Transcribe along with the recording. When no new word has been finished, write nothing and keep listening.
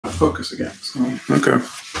focus again. So, okay.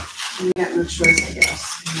 You got no choice, I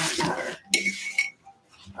guess. It doesn't matter.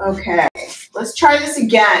 Okay, let's try this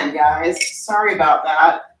again, guys. Sorry about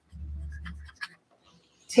that.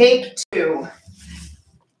 Take 2.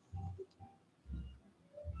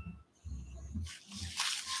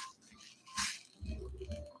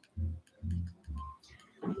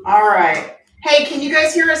 All right. Hey, can you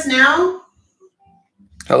guys hear us now?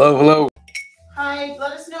 Hello, hello. Hi,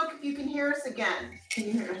 let us know if you can hear us again. Can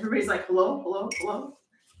you hear? Everybody's like, hello, hello, hello.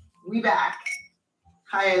 We back.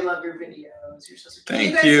 Hi, I love your videos. You're so sweet. Can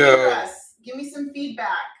you guys hear us? Give me some feedback.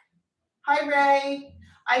 Hi, Ray.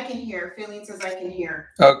 I can hear. Faylene says I can hear.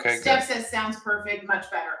 Okay. Steph says sounds perfect. Much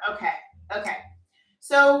better. Okay. Okay.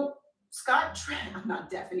 So Scott, I'm not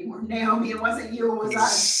deaf anymore. Naomi, it wasn't you. It was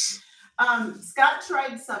us. Scott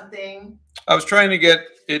tried something. I was trying to get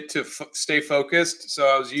it to stay focused, so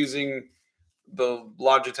I was using the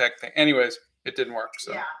Logitech thing. Anyways, it didn't work.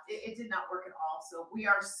 So yeah, it did not work at all. So we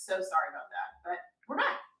are so sorry about that, but we're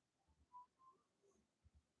back.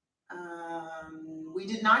 We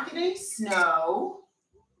did not get any snow.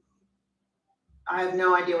 I have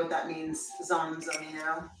no idea what that means,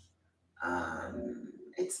 Zonzonino.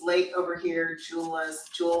 It's late over here.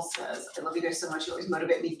 Jewel says, I love you guys so much. You always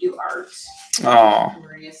motivate me to do art. Oh.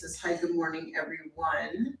 Maria says, hi, good morning,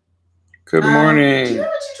 everyone. Good morning. Do you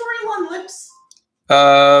have a tutorial on lips?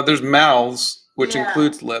 There's mouths, which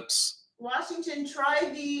includes lips. Washington,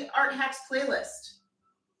 try the Art Hacks playlist.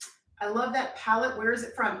 I love that palette. Where is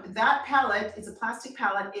it from? That palette, it's a plastic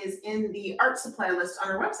palette, is in the art supply list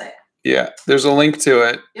on our website. Yeah, there's a link to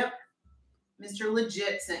it. Yep. Mr.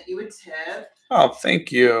 Legit sent you a tip. Oh,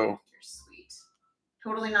 thank you. You're sweet.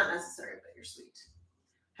 Totally not necessary, but you're sweet.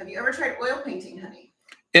 Have you ever tried oil painting, honey?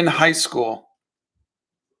 In high school.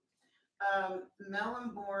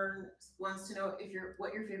 Melonborn wants to know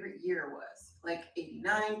what your favorite year was. Like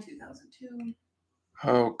 89, 2002.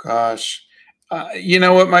 Oh, gosh. You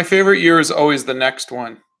know what? My favorite year is always the next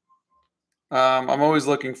one. I'm always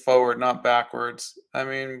looking forward, not backwards. I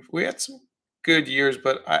mean, we had some good years,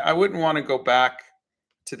 but I wouldn't want to go back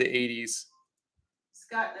to the 80s.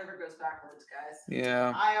 Scott never goes backwards, guys.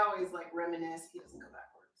 Yeah. I always like reminisce. He doesn't go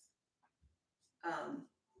backwards.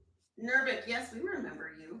 Nervik, yes, we remember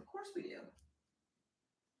you. Of course we do.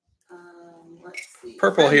 Let's see.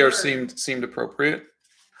 Purple here seemed appropriate.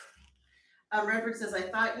 Redbird says, I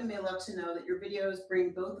thought you may love to know that your videos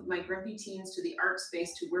bring both of my grumpy teens to the art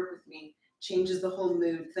space to work with me. Changes the whole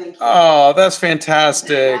mood. Thank you. Oh, that's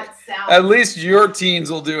fantastic. That At least your teens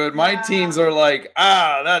will do it. My teens are like,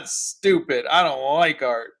 that's stupid. I don't like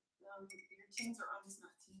art. Your teens are almost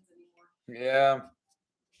not teens anymore. Yeah.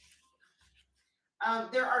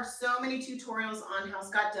 There are so many tutorials on how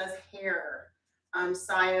Scott does hair.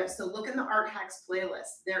 Saya, so look in the Art Hacks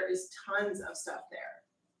playlist. There is tons of stuff there.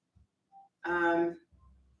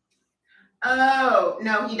 Oh,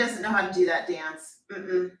 no, he doesn't know how to do that dance.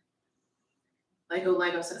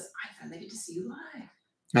 Lego says, I finally get to see you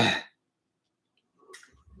live.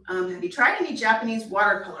 Have you tried any Japanese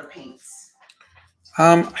watercolor paints?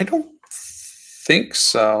 I don't think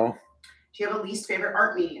so. Do you have a least favorite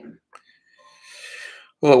art medium?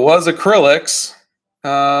 Well, it was acrylics.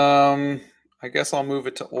 I guess I'll move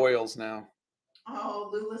it to oils now.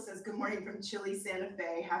 Oh, Lula says, good morning from chilly Santa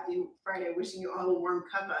Fe. Happy Friday. Wishing you all a warm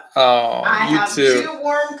cuppa. Oh, I you have too. 2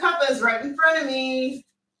 warm cuppas right in front of me.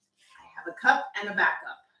 I have a cup and a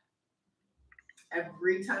backup.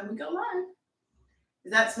 Every time we go live.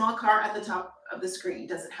 Is that small car at the top of the screen?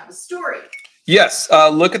 Does it have a story? Yes.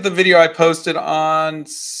 Look at the video I posted on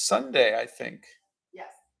Sunday, I think.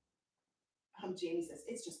 Yes. Jamie says,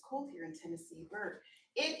 it's just cold here in Tennessee. Bird.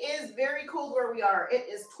 It is very cold where we are. It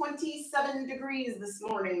is 27 degrees this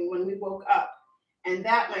morning when we woke up. And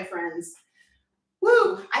that, my friends,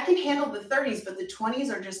 woo, I can handle the 30s, but the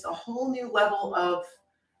 20s are just a whole new level of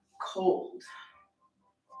cold.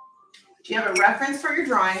 Do you have a reference for your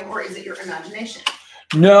drawing, or is it your imagination?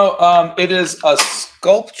 No, it is a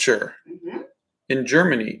sculpture in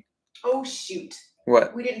Germany. Oh, shoot.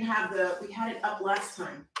 What? We didn't have we had it up last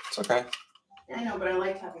time. It's okay. I know, but I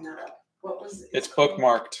liked having that up. What was it? It's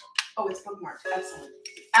bookmarked. Oh, it's bookmarked. Excellent.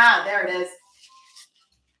 Ah, there it is.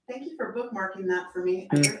 Thank you for bookmarking that for me.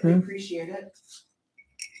 I greatly appreciate it.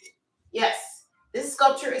 Yes, this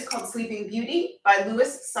sculpture is called Sleeping Beauty by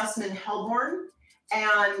Louis Sussman Hellborn,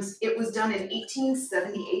 and it was done in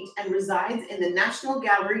 1878 and resides in the National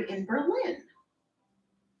Gallery in Berlin.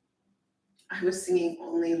 I was singing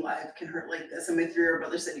Only Live Can Hurt Like This, and my 3-year-old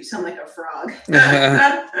brother said, you sound like a frog.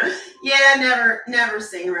 Yeah, never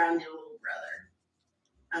sing around your little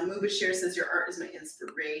brother. Mubashir says, your art is my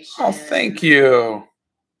inspiration. Oh, thank you.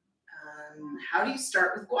 How do you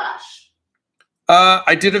start with gouache?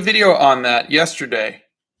 I did a video on that yesterday.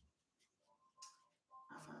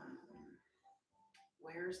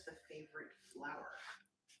 Where's the favorite flower?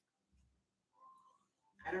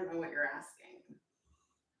 I don't know what you're asking.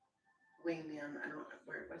 Wingman, I don't know.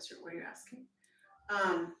 What are you asking?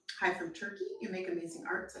 Hi from Turkey. You make amazing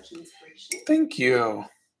art, such an inspiration. Thank you.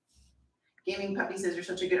 Gaming Puppy says you're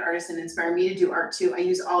such a good artist and inspire me to do art too. I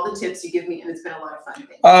use all the tips you give me and it's been a lot of fun.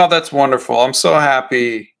 Oh, that's wonderful. I'm so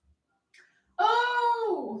happy.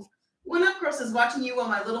 Oh, One Up Girl says watching you while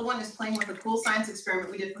my little one is playing with a cool science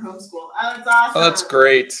experiment we did for homeschool. Oh, that's awesome. Oh, that's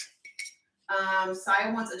great.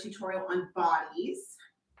 Saya wants a tutorial on bodies.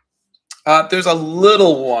 There's a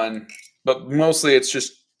little one, but mostly it's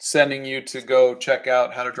just sending you to go check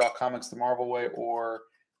out How to Draw Comics the Marvel Way or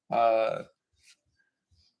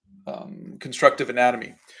Constructive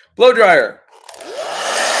Anatomy. Blow dryer.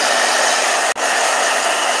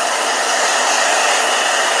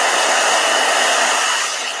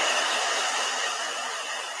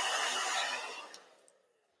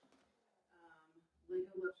 Lego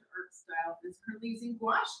loves her art style and is currently using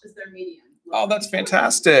gouache as their medium. Oh, that's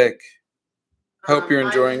fantastic. Hope you're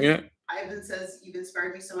enjoying it. Ivan says, you've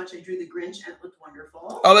inspired me so much. I drew the Grinch and it looked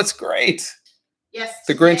wonderful. Oh, that's great. Yes.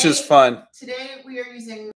 The Grinch is fun. Today we are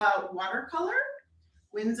using watercolor,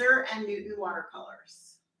 Winsor and Newton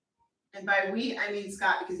watercolors. And by we, I mean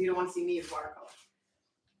Scott, because you don't want to see me as watercolor.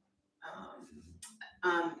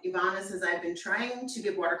 Ivana says, I've been trying to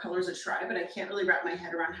give watercolors a try, but I can't really wrap my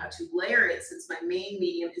head around how to layer it since my main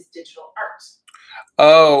medium is digital art.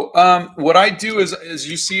 Oh, what I do is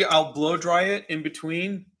you see, I'll blow dry it in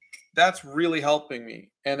between. That's really helping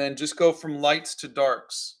me. And then just go from lights to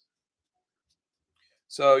darks.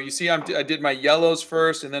 So you see, I did my yellows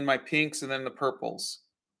first, and then my pinks, and then the purples.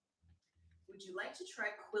 Would you like to try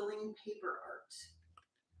quilling paper art?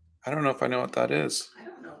 I don't know if I know what that is. I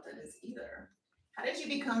don't know what that is either. How did you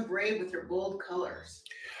become brave with your bold colors?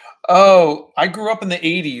 Oh, I grew up in the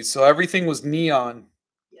 80s, so everything was neon.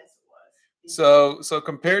 Yes, it was. So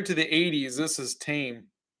compared to the 80s, this is tame.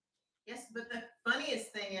 Yes, but the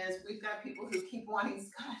funniest thing is we've got people who keep wanting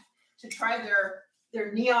Scott to try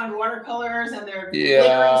their neon watercolors and their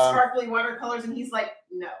glittering, sparkly watercolors, and he's like,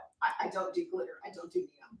 no, I don't do glitter. I don't do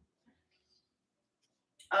neon.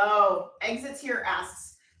 Oh, Exits Here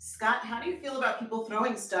asks, Scott, how do you feel about people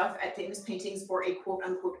throwing stuff at famous paintings for a quote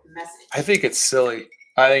unquote message? I think it's silly.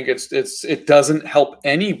 I think it doesn't help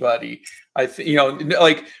anybody. I think,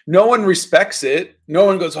 like, no one respects it. No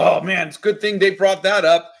one goes, oh man, it's a good thing they brought that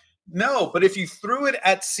up. No, but if you threw it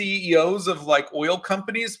at CEOs of like oil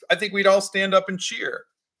companies, I think we'd all stand up and cheer.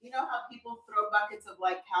 You know how people throw buckets of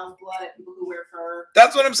like cow's blood at people who wear fur?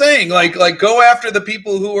 That's what I'm saying. Like go after the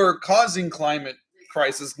people who are causing climate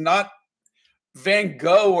crisis, not Van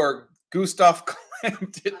Gogh or Gustav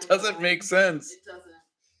Klimt. It doesn't make sense. It doesn't.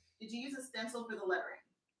 Did you use a stencil for the lettering?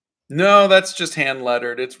 No, that's just hand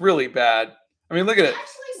lettered. It's really bad. I mean, look at it.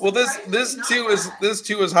 Well, this too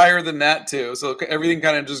is higher than that too. So everything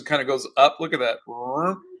kind of goes up. Look at that.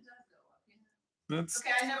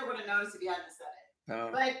 Okay, I never would have noticed if you hadn't said it. No.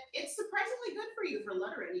 But it's surprisingly good for you for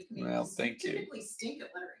lettering. You typically stink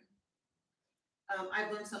at lettering.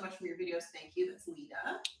 I've learned so much from your videos. Thank you. That's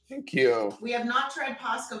Lita. Thank you. We have not tried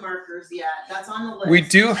Posca markers yet. That's on the list. We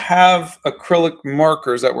do have acrylic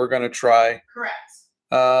markers that we're going to try. Correct.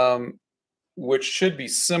 Which should be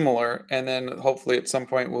similar, and then hopefully at some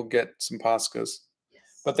point we'll get some Poscas. Yes.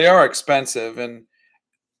 But they are expensive, and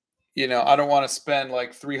I don't want to spend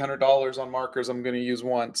like $300 on markers I'm going to use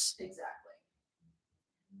once. Exactly.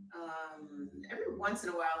 Every once in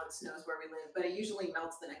a while it snows where we live, but it usually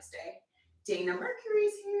melts the next day. Dana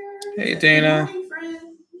Mercury's here. Hey, Dana. Good morning,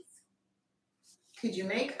 friends. Could you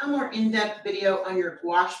make a more in-depth video on your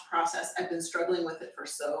gouache process? I've been struggling with it for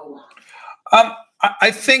so long.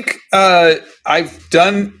 I think I've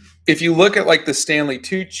done, if you look at like the Stanley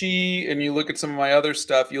Tucci and you look at some of my other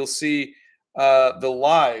stuff, you'll see the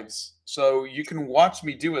lives. So you can watch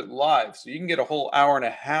me do it live. So you can get a whole hour and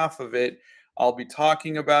a half of it. I'll be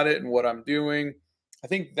talking about it and what I'm doing. I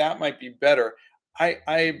think that might be better.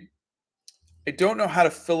 I don't know how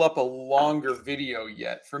to fill up a longer video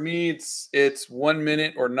yet. For me, it's 1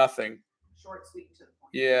 minute or nothing. Short, sweet, and to the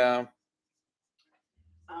point. Yeah.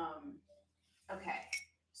 Okay.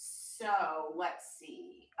 So let's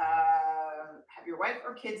see. Have your wife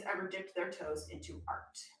or kids ever dipped their toes into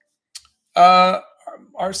art?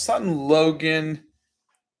 Our son Logan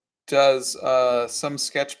does some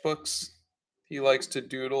sketchbooks. He likes to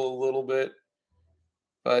doodle a little bit,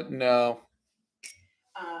 but no.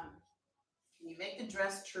 Can you make the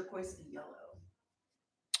dress turquoise and yellow?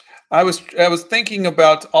 I was thinking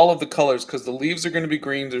about all of the colors because the leaves are going to be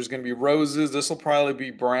green. There's going to be roses. This will probably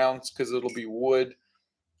be browns because it'll be wood.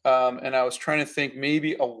 And I was trying to think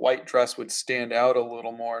maybe a white dress would stand out a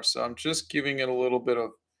little more. So I'm just giving it a little bit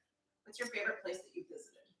of. What's your favorite place that you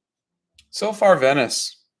visited? So far,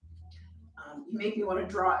 Venice. You make me want to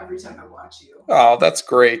draw every time I watch you. Oh, that's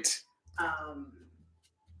great. Um,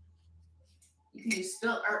 you can use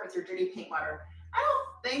spilt art with your dirty paint water. I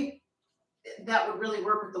don't think that would really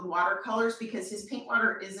work with the watercolors because his paint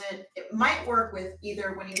water isn't. It might work with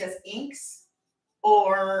either when he does inks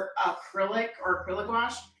or acrylic or acrylic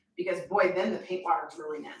wash. Because boy, then the paint water is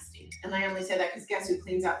really nasty. And I only say that because guess who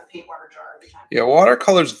cleans out the paint water jar every time? Yeah,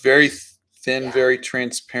 watercolor's very thin, Yeah. very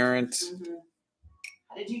transparent. Mm-hmm.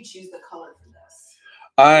 How did you choose the color for this?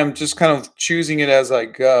 I'm just kind of choosing it as I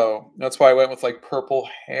go. That's why I went with like purple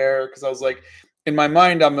hair because I was like, in my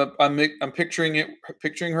mind, I'm picturing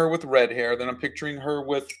her with red hair. Then I'm picturing her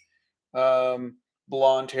with um,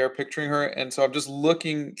 blonde hair, picturing her, and so I'm just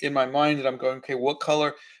looking in my mind, and I'm going, okay, what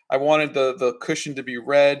color? I wanted the cushion to be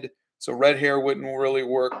red, so red hair wouldn't really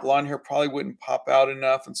work. Blonde hair probably wouldn't pop out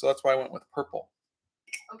enough, and so that's why I went with purple.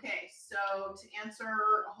 Okay, so to answer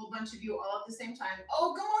a whole bunch of you all at the same time.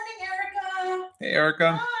 Oh, good morning, Erica. Hey,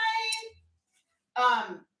 Erica.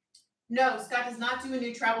 Hi. No, Scott does not do a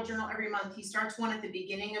new travel journal every month. He starts one at the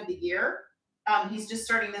beginning of the year. He's just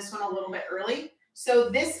starting this one a little bit early. So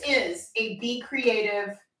this is a Be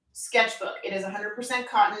Creative sketchbook. It is 100%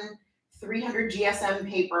 cotton, 300 GSM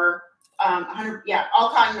paper, 100, yeah, all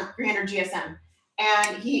cotton, 300 GSM.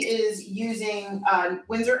 And he is using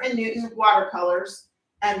Winsor and Newton watercolors,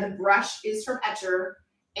 and the brush is from Etcher.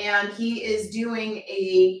 And he is doing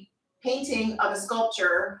a painting of a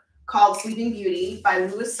sculpture called Sleeping Beauty by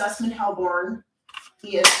Louis Sussman Helborn.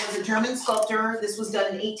 He was a German sculptor. This was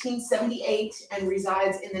done in 1878 and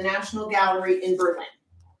resides in the National Gallery in Berlin.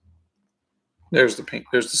 There's the paint.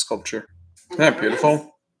 There's the sculpture. Isn't that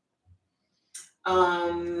beautiful?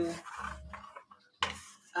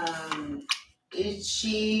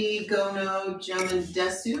 Ichigono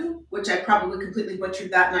Jamandesu, which I probably completely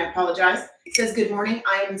butchered that, and I apologize. It says, "Good morning.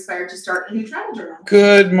 I am inspired to start a new travel journal."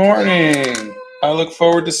 Good morning. I look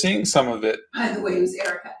forward to seeing some of it. By the way, who's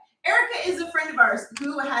Erica? Erica is a friend of ours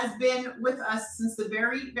who has been with us since the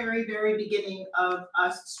very, very, very beginning of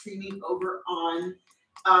us streaming over on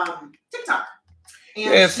TikTok. And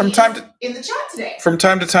yeah, from time to in the chat today. From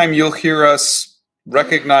time to time, you'll hear us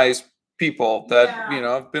recognize people that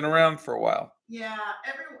have been around for a while. Yeah,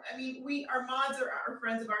 our mods are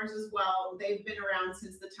friends of ours as well. They've been around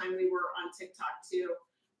since the time we were on TikTok too.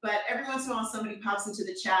 But every once in a while, somebody pops into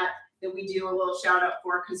the chat that we do a little shout out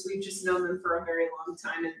for because we've just known them for a very long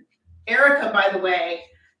time. And Erica, by the way,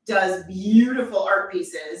 does beautiful art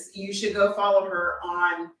pieces. You should go follow her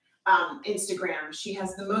on Instagram. She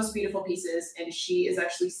has the most beautiful pieces, and she is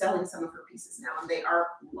actually selling some of her pieces now, and they are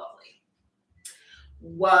lovely.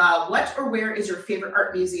 What or where is your favorite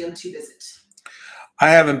art museum to visit? I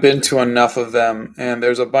haven't been to enough of them, and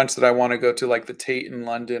there's a bunch that I want to go to, like the Tate in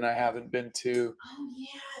London. I haven't been to. Oh yeah,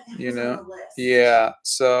 that was on the list. Yeah.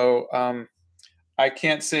 So I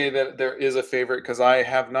can't say that there is a favorite because I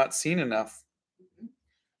have not seen enough. Mm-hmm.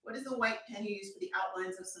 What is the white pen you use for the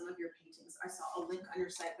outlines of some of your paintings? I saw a link on your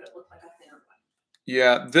site, but it looked like a thinner one.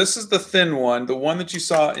 Yeah, this is the thin one. The one that you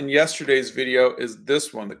saw in yesterday's video is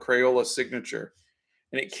this one, the Crayola Signature.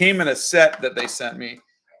 And it came in a set that they sent me.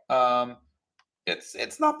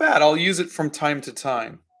 It's not bad. I'll use it from time to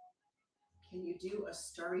time. Can you do a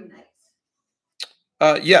Starry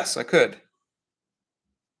Night? Yes, I could.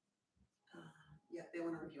 Yeah, they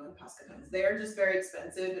want to review on Posca pens. They're just very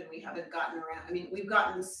expensive, and we haven't gotten around. I mean, we've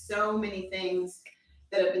gotten so many things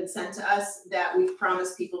that have been sent to us that we've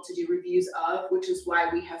promised people to do reviews of, which is why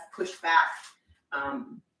we have pushed back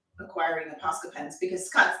acquiring the Posca pens, because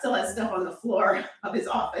Scott still has stuff on the floor of his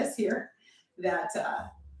office here that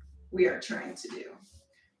we are trying to do.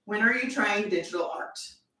 When are you trying digital art?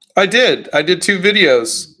 I did 2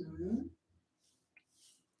 videos. Mm-hmm.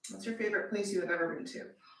 What's your favorite place you have ever been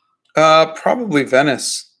to? Probably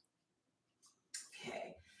Venice.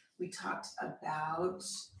 Okay, we talked about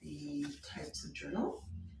the types of journal.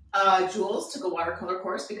 Jules took a watercolor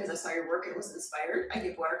course because I saw your work and was inspired. I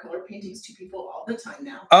give watercolor paintings to people all the time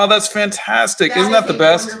now. Oh, that's fantastic. Isn't that the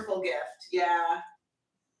best? Wonderful gift. Yeah.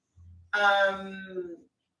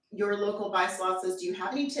 Your local buy slot says, do you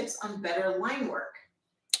have any tips on better line work?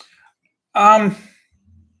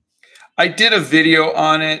 I did a video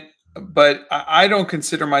on it, but I don't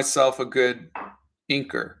consider myself a good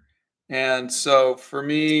inker. And so for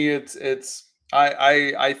me,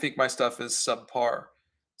 I think my stuff is subpar.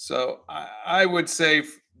 So I would say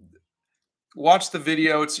watch the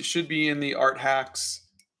video. It should be in the art hacks.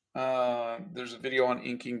 There's a video on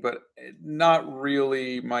inking, but not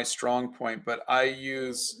really my strong point. But I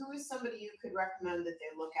use. Who is somebody you could recommend that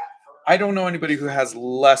they look at for? I don't know anybody who has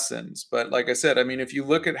lessons, but like I said, I mean, if you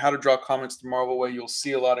look at how to draw comics the Marvel way, you'll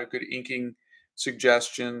see a lot of good inking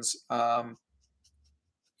suggestions.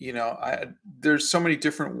 You know, there's so many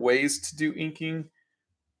different ways to do inking.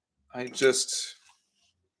 I just,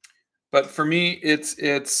 but for me,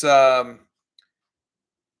 it's a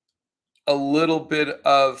little bit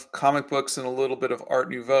of comic books and a little bit of Art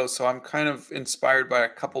Nouveau. So I'm kind of inspired by a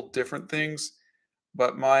couple different things,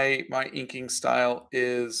 but my inking style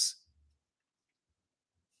is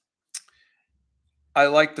I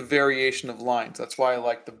like the variation of lines. That's why I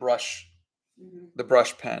like the brush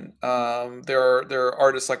pen. There are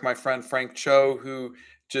artists like my friend Frank Cho who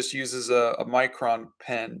just uses a micron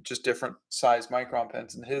pen, just different size micron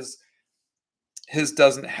pens, and his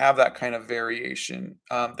doesn't have that kind of variation.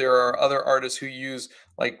 There are other artists who use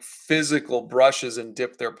like physical brushes and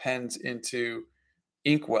dip their pens into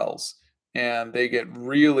inkwells, and they get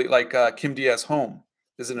really like Kim Diaz Home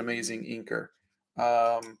is an amazing inker.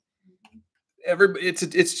 Um,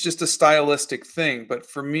 it's just a stylistic thing, but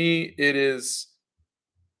for me, it is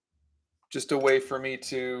just a way for me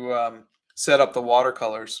to set up the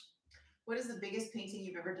watercolors. What is the biggest painting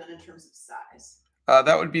you've ever done in terms of size?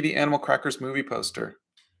 That would be the Animal Crackers movie poster.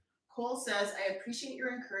 Cole says, I appreciate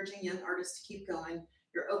your encouraging young artists to keep going,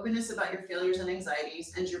 your openness about your failures and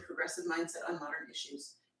anxieties, and your progressive mindset on modern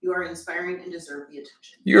issues. You are inspiring and deserve the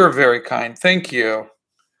attention. You're very kind. Thank you.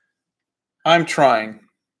 I'm trying.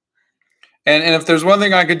 And if there's one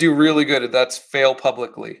thing I could do really good at, that's fail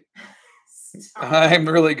publicly. I'm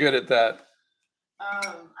really good at that.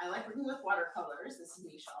 I like working with watercolors. This is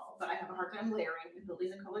Michelle, but I have a hard time layering and building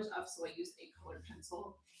the colors up, so I use a colored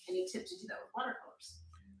pencil. Any tips to do that with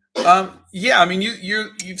watercolors? Yeah, I mean,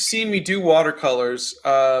 you've seen me do watercolors,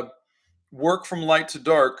 work from light to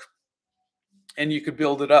dark, and you could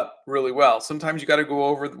build it up really well. Sometimes you got to go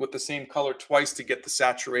over with the same color twice to get the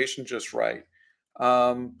saturation just right.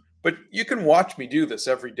 But you can watch me do this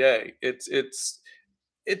every day.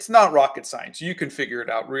 It's not rocket science. You can figure it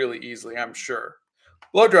out really easily, I'm sure.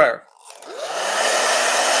 Blow dryer.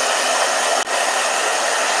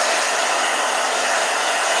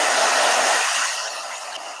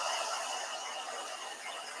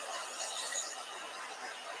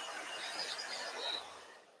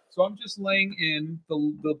 So I'm just laying in the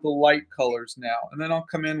light colors now, and then I'll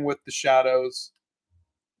come in with the shadows.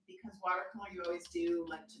 Because watercolor, you always do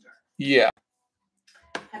light to dark. Yeah.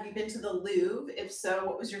 Have you been to the Louvre? If so,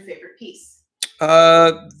 what was your favorite piece?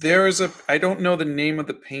 There is I don't know the name of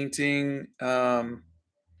the painting.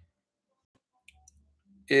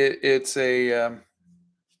 It's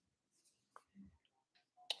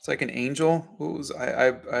it's like an angel. What was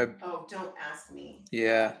Oh, don't ask me.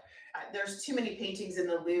 Yeah. There's too many paintings in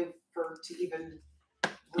the Louvre to even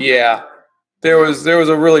remember. Yeah. There was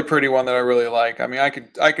a really pretty one that I really like. I mean, I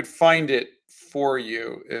could find it for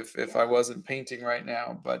you if I wasn't painting right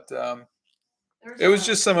now, but it was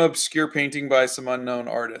just some obscure painting by some unknown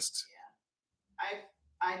artist. Yeah.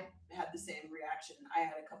 I had the same reaction. I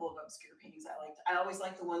had a couple of obscure paintings I liked. I always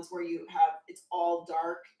like the ones where it's all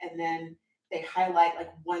dark and then they highlight like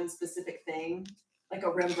one specific thing, like a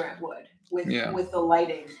Rembrandt would with the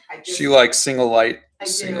lighting. She likes single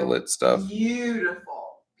lit stuff.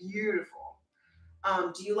 Beautiful, beautiful.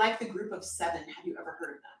 Do you like the Group of Seven? Have you ever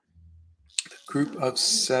heard of them? The Group of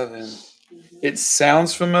Seven. Mm-hmm. It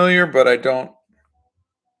sounds familiar, but I don't.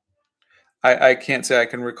 I can't say I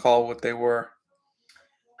can recall what they were.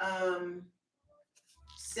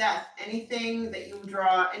 Seth, anything that you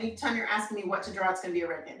draw, anytime you're asking me what to draw, it's going to be a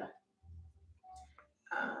red panda.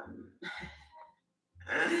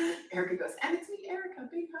 Erica goes, and it's me, Erica,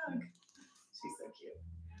 big hug. She's so cute.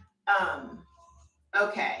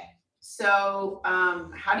 Okay. So,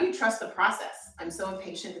 how do you trust the process? I'm so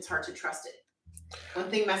impatient, it's hard to trust it. One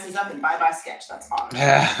thing messes up and bye-bye sketch. That's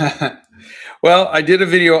awesome. Well, I did a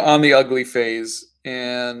video on the ugly phase,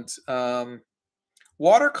 and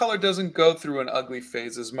watercolor doesn't go through an ugly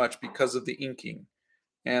phase as much because of the inking,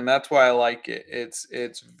 and that's why I like it.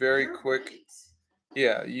 It's very quick. Right.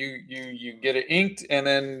 Yeah, you get it inked, and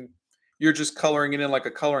then you're just coloring it in like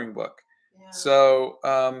a coloring book. Yeah. So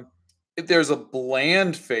if there's a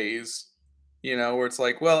bland phase, where it's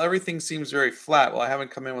like, well, everything seems very flat. Well, I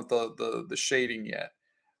haven't come in with the shading yet,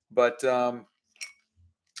 but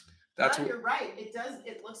that's what you're right. It does.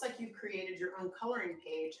 It looks like you've created your own coloring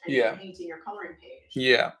page and you're painting your coloring page.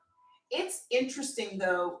 Yeah. It's interesting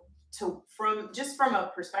though from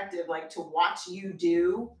a perspective like to watch you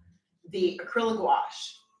do the acrylic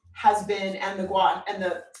gouache has been, and the gouache and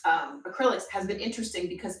the acrylics has been interesting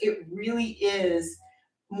because it really is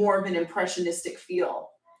more of an impressionistic feel.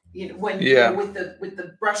 You know, when you know, with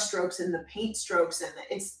the brush strokes and the paint strokes, and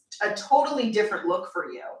it's a totally different look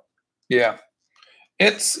for you. Yeah.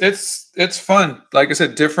 It's fun. Like I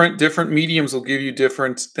said, different mediums will give you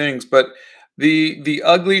different things, but the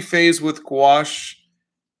ugly phase with gouache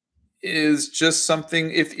is just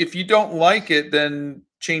something, if you don't like it, then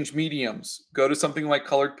change mediums. Go to something like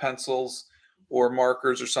colored pencils or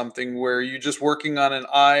markers or something where you're just working on an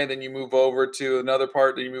eye, then you move over to another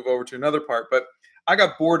part, then you move over to another part. But I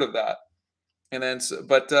got bored of that. And then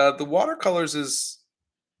but the watercolors is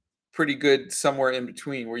pretty good somewhere in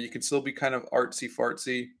between where you can still be kind of artsy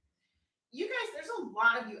fartsy. You guys, there's a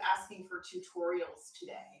lot of you asking for tutorials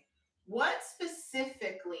today. What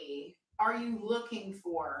specifically are you looking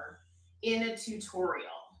for in a tutorial?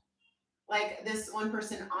 Like this one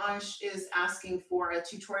person, Ansh, is asking for a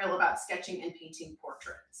tutorial about sketching and painting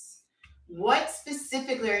portraits. What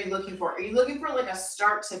specifically are you looking for? Are you looking for like a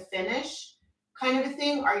start to finish kind of a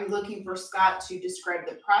thing? Are you looking for Scott to describe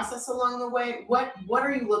the process along the way? What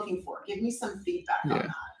are you looking for? Give me some feedback on that.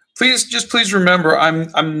 Please remember,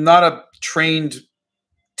 I'm not a trained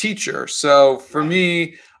teacher, so for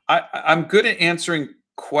me, I'm good at answering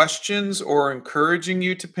questions or encouraging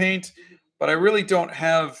you to paint, but I really don't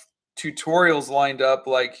have tutorials lined up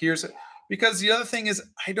like because the other thing is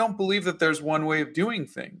I don't believe that there's one way of doing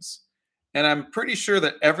things, and I'm pretty sure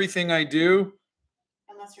that everything I do,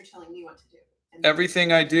 unless you're telling me what to do,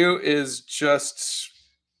 everything I do is just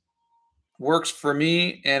works for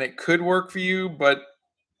me, and it could work for you, but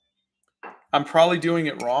I'm probably doing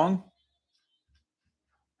it wrong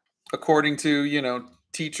according to,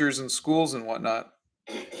 teachers and schools and whatnot.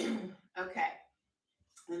 Okay.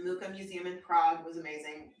 The Mucha Museum in Prague was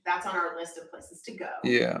amazing. That's on our list of places to go.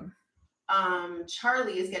 Yeah.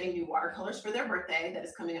 Charlie is getting new watercolors for their birthday that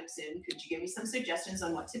is coming up soon. Could you give me some suggestions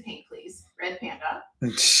on what to paint, please? Red Panda,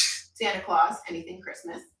 Santa Claus, anything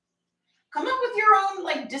Christmas. Come up with your own,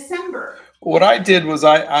 like, December. What I did was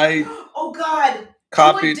I oh God,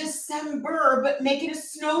 copied do a December, but make it a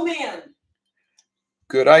snowman.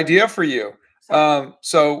 Good idea for you.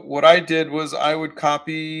 So what I did was I would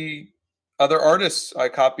copy other artists. I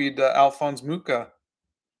copied Alphonse Mucha.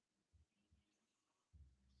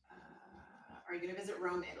 Are you going to visit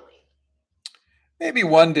Rome, Italy? Maybe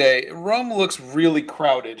one day. Rome looks really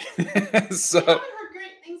crowded. So I haven't heard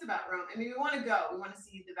great things about Rome. I mean, we want to go. We want to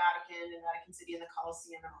see the Vatican and Vatican City and the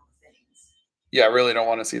Colosseum and all the things. Yeah, I really don't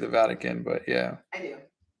want to see the Vatican, but yeah. I do.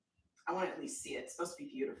 I want to at least see it. It's supposed to be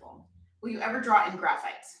beautiful. Will you ever draw in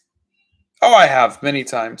graphite? Oh, I have many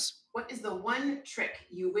times. What is the one trick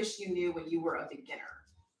you wish you knew when you were a beginner?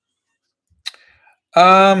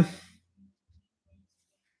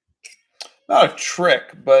 Not a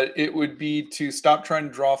trick, but it would be to stop trying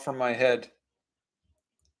to draw from my head.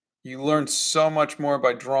 You learn so much more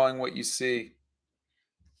by drawing what you see.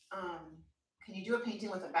 Can you do a painting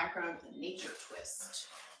with a background with a nature twist?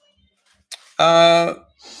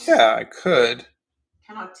 Yeah, I could.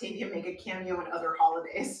 Can Octavia make a cameo in other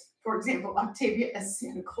holidays? For example, Octavia as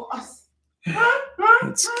Santa Claus.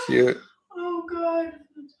 That's cute. Oh God,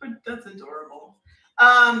 that's adorable.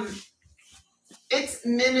 It's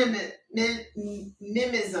mimism.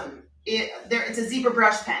 It's a zebra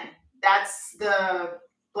brush pen. That's the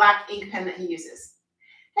black ink pen that he uses.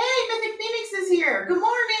 Hey, Mythic Phoenix is here. Good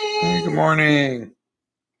morning. Hey, good morning.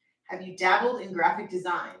 Have you dabbled in graphic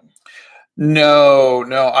design? No,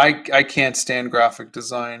 I can't stand graphic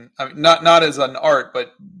design. I mean, not as an art,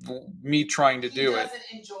 but me trying to do it. He doesn't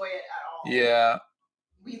enjoy it at all. Yeah.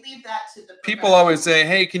 We leave that to the people always say,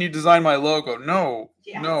 "Hey, can you design my logo?" No,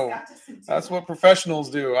 that's what professionals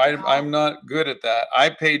do. I'm not good at that. I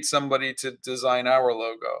paid somebody to design our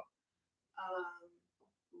logo.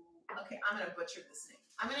 Okay, I'm gonna butcher this name.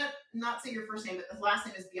 I'm gonna not say your first name, but the last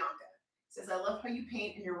name is Bianca. It says, I love how you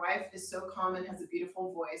paint, and your wife is so calm and has a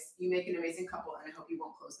beautiful voice. You make an amazing couple, and I hope you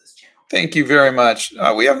won't close this channel. Thank you very much.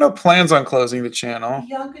 We have no plans on closing the channel.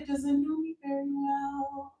 Bianca doesn't know me very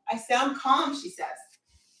well. I sound calm, she says.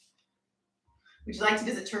 Would you like to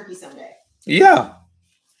visit Turkey someday? Yeah.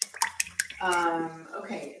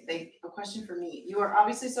 Okay, a question for me. You are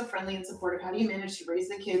obviously so friendly and supportive. How do you manage to raise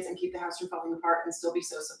the kids and keep the house from falling apart and still be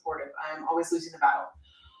so supportive? I'm always losing the battle.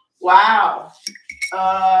 Wow.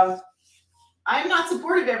 I'm not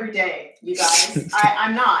supportive every day, you guys.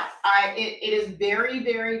 I'm not. It is very,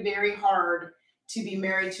 very, very hard to be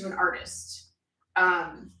married to an artist.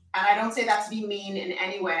 And I don't say that to be mean in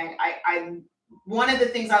any way. One of the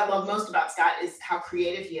things I love most about Scott is how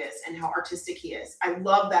creative he is and how artistic he is. I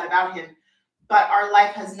love that about him. But our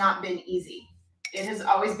life has not been easy. It has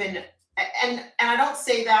always been, and I don't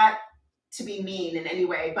say that to be mean in any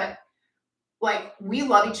way, but like we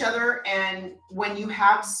love each other, and when you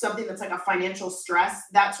have something that's like a financial stress,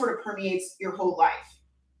 that sort of permeates your whole life.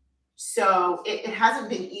 So it hasn't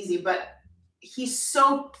been easy, but he's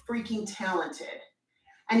so freaking talented,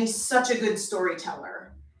 and he's such a good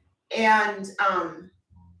storyteller. And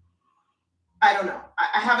I don't know.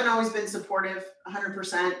 I haven't always been supportive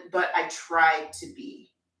 100%, but I try to be.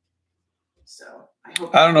 So I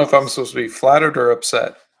hope. I don't know if I'm supposed to be flattered or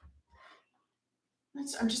upset.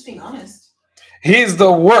 I'm just being honest. He's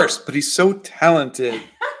the worst, but he's so talented.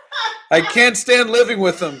 I can't stand living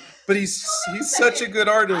with him, but he's such a good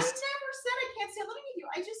artist. I never said I can't stand living with you.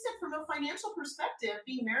 I just said from a financial perspective,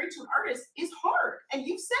 being married to an artist is hard. And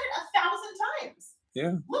you've said it 1,000 times.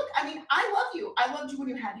 Yeah. Look, I mean, I love you. I loved you when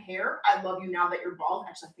you had hair. I love you now that you're bald.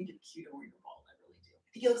 Actually, I think you're cuter when you're bald. I really do. I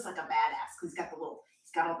think he looks like a badass because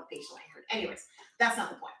he's got all the facial hair. Anyways, that's not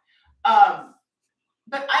the point.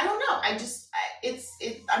 But I don't know.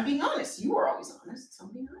 I'm being honest. You are always honest, so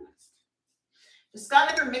I'm being honest. Does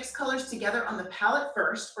Scott ever mix colors together on the palette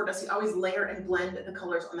first, or does he always layer and blend the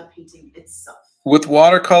colors on the painting itself? With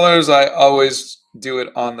watercolors, I always do it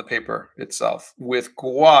on the paper itself. With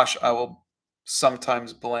gouache, I will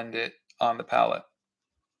sometimes blend it on the palette.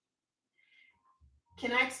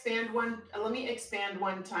 Can I expand one? Let me expand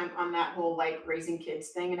one time on that whole like raising kids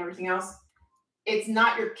thing and everything else. It's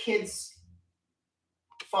not your kids'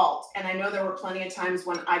 fault. And I know there were plenty of times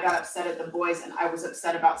when I got upset at the boys and I was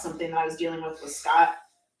upset about something that I was dealing with Scott.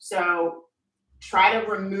 So try to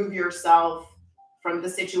remove yourself from the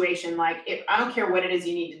situation. Like, I don't care what it is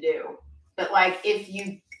you need to do, but like, if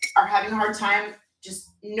you are having a hard time,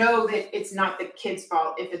 just know that it's not the kid's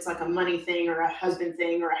fault. If it's like a money thing or a husband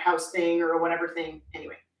thing or a house thing or a whatever thing.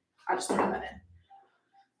 Anyway, I just throw that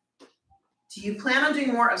in. Do you plan on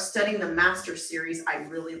doing more of studying the Master series? I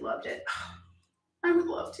really loved it. I would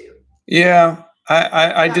love to. Yeah,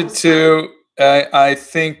 I did too. I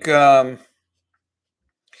think,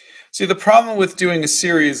 see, the problem with doing a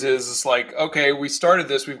series is it's like, okay, we started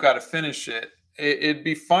this, we've got to finish it. It'd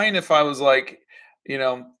be fine if I was like,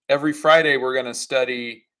 every Friday we're going to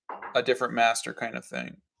study a different master kind of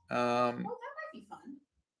thing. That might be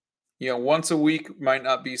fun. Once a week might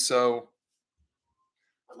not be so.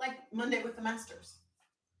 But like Monday with the masters.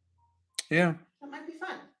 Yeah. That might be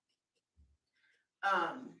fun.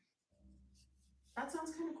 That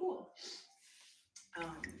sounds kind of cool.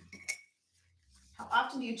 How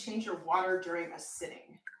often do you change your water during a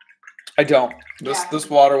sitting? I don't. This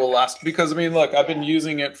water will last because, I mean, look, I've been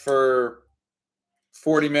using it for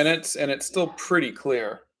 40 minutes and it's still pretty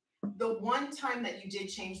clear. The one time that you did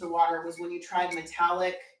change the water was when you tried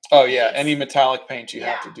metallic. Oh yeah, any metallic paint you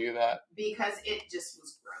have to do that. Because it just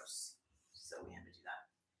was gross. So we had to do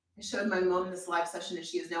that. I showed my mom this live session and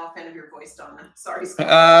she is now a fan of your voice, Donna. Sorry, Scott.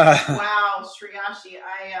 Wow, Shriyashi,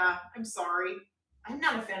 I'm sorry. I'm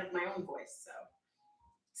not a fan of my own voice, so.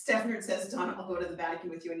 Stephanie says, Donna, I'll go to the Vatican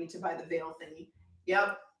with you. I need to buy the veil thingy.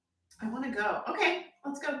 Yep. I want to go. Okay,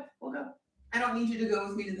 let's go. We'll go. I don't need you to go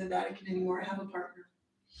with me to the Vatican anymore. I have a partner.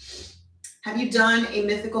 Have you done a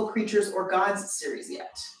mythical creatures or gods series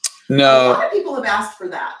yet? No. A lot of people have asked for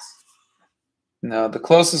that. No, the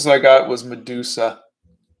closest I got was Medusa.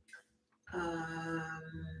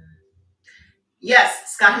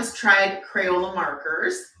 Yes, Scott has tried Crayola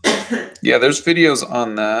markers. Yeah, there's videos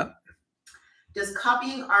on that. Does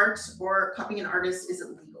copying art or copying an artist, is it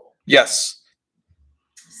legal? Yes.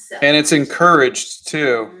 And it's encouraged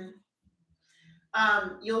too.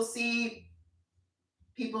 You'll see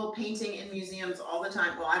people painting in museums all the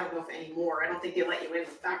time. Well, I don't know if anymore. I don't think they let you in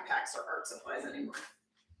with backpacks or art supplies anymore.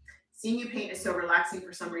 Seeing you paint is so relaxing.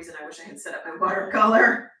 For some reason, I wish I had set up my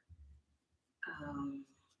watercolor.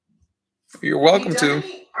 You're welcome to.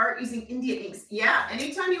 Any art using India inks? Yeah,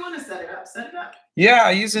 anytime you want to set it up, set it up. Yeah,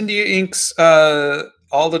 I use India inks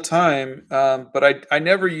all the time, but I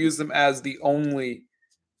never use them as the only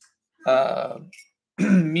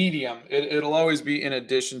medium. It'll always be in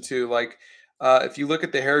addition to, like, if you look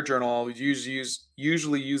at the hair journal, I'll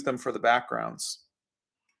usually use them for the backgrounds.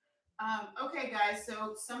 Okay, guys,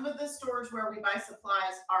 so some of the stores where we buy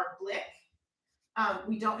supplies are Blick.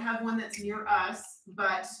 We don't have one that's near us,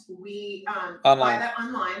 but we buy that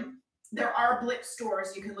online. There are Blick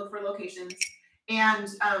stores. You can look for locations. And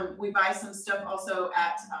we buy some stuff also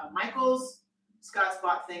at Michael's. Scott's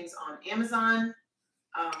bought things on Amazon.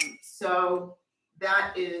 So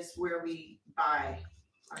that is where we buy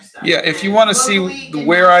our stuff. Yeah, if you want to see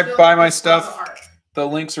where I buy my stuff, the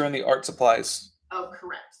links are in the art supplies. Oh,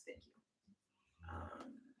 correct. Thank you.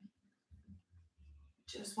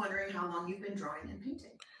 Just wondering how long you've been drawing and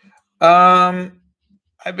painting.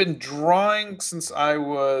 I've been drawing since I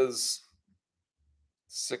was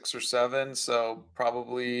 6 or 7, so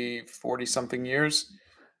probably 40 something years.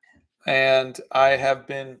 And I have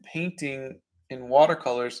been painting in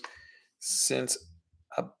watercolors since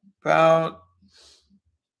about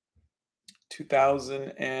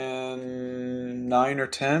 2009 or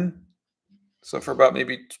 10. So for about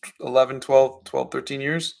maybe 11, 12, 12, 13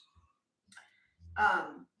 years.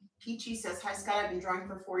 Peachy says, "Hi Scott, I've been drawing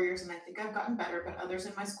for 4 years and I think I've gotten better, but others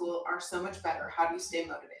in my school are so much better. How do you stay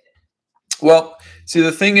motivated?" Well, see,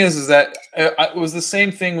 the thing is that it was the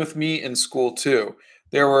same thing with me in school too.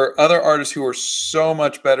 There were other artists who were so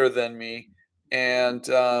much better than me, and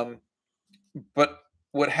but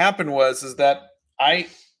what happened was is that I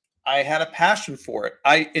I had a passion for it.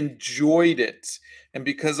 I enjoyed it, and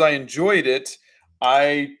because I enjoyed it,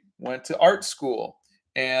 I went to art school,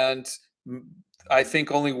 and m- I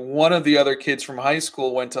think only one of the other kids from high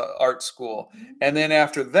school went to art school, and then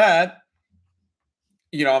after that,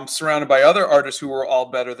 I'm surrounded by other artists who were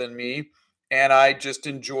all better than me, and I just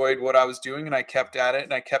enjoyed what I was doing, and I kept at it,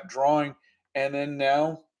 and I kept drawing, and then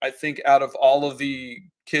now I think out of all of the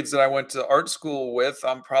kids that I went to art school with,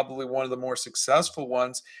 I'm probably one of the more successful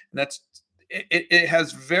ones, and it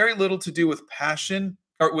has very little to do with passion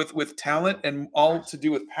or with talent, and all to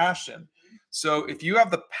do with passion. So if you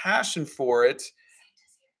have the passion for it,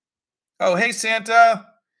 oh hey Santa,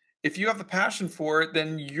 if you have the passion for it,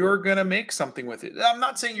 then you're going to make something with it. I'm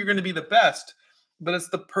not saying you're going to be the best, but it's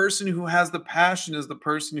the person who has the passion is the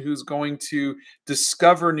person who's going to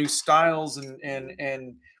discover new styles and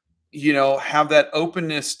have that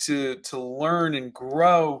openness to learn and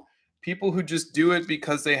grow. People who just do it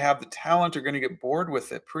because they have the talent are going to get bored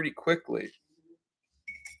with it pretty quickly.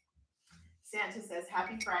 Santa says,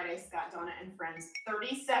 "Happy Friday, Scott, Donna, and friends.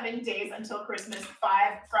 37 days until Christmas.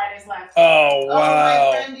 5 Fridays left." Oh Oh, my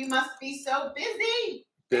wow. friend, you must be so busy.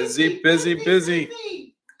 Busy, busy, busy.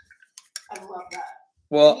 Busy. I love that.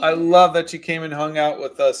 Well, I love that you came and hung out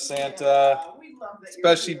with us, Santa. Yeah, we love that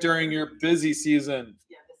Especially you're during here. your busy season.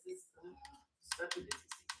 Yeah, this is such a busy season.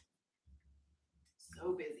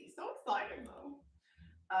 So busy. So exciting, though.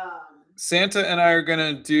 Santa and I are going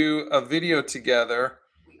to do a video together.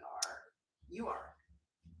 We are. You are.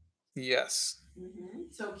 Yes.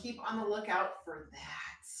 So keep on the lookout for that.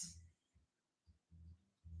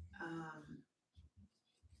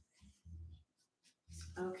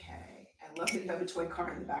 Okay. I love that you have a toy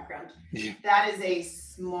car in the background. Yeah. That is a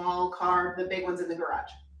small car. The big one's in the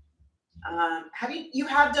garage. Have you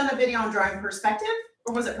have done a video on drawing perspective,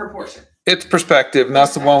 or was it proportion? It's perspective, and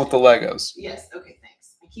that's the one with the Legos. Yes. Okay.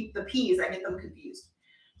 Thanks. I keep the P's. I get them confused.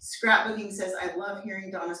 Scrapbooking says, "I love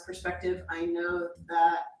hearing Donna's perspective. I know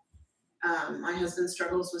that my husband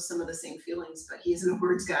struggles with some of the same feelings, but he's a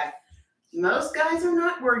words guy. Most guys are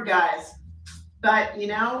not word guys, but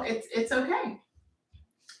it's okay.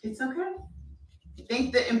 It's okay. I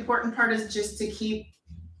think the important part is just to keep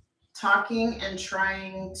talking and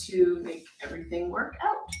trying to make everything work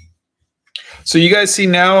out." So you guys see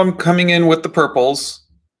now I'm coming in with the purples.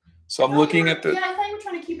 So I'm looking at the. Yeah, I thought you were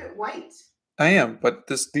trying to keep it white. I am, but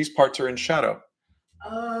these parts are in shadow.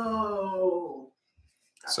 Oh.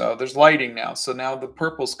 Gotcha. So there's lighting now. So now the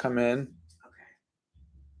purples come in.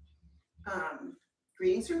 Okay.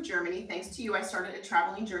 Greetings from Germany. Thanks to you, I started a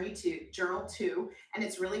traveling journal too, and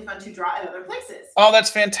it's really fun to draw at other places. Oh, that's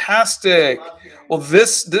fantastic. Well,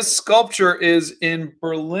 this sculpture is in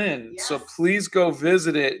Berlin. Yes. So please go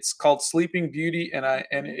visit it. It's called Sleeping Beauty, and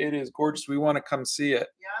it is gorgeous. We want to come see it.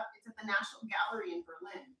 Yeah, it's at the National Gallery in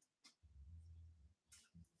Berlin.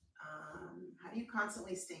 How do you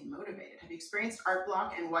constantly stay motivated? Have you experienced art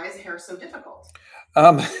block, and why is hair so difficult?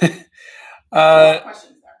 Questions there.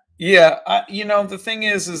 Yeah, the thing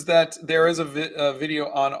is that there is a video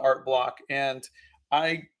on art block, and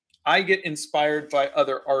I get inspired by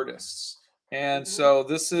other artists, and so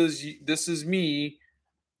this is me.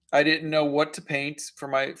 I didn't know what to paint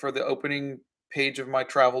for the opening page of my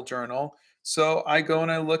travel journal, so I go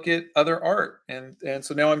and I look at other art, and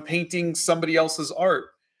so now I'm painting somebody else's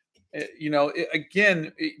art.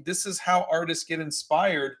 This is how artists get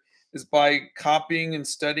inspired, is by copying and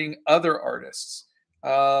studying other artists.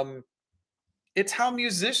 It's how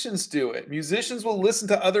musicians do it. Musicians will listen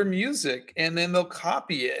to other music and then they'll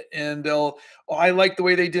copy it, and I like the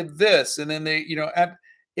way they did this, and then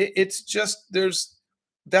it's just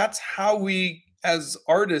that's how we as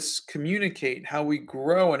artists communicate, how we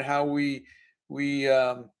grow, and how we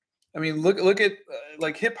look at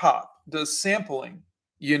like hip hop does sampling.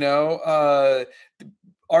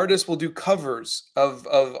 Artists will do covers of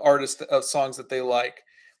artists of songs that they like.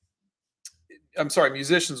 I'm sorry,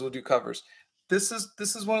 musicians will do covers. this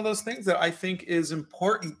is one of those things that I think is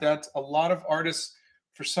important that a lot of artists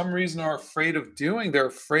for some reason are afraid of doing. They're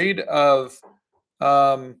afraid of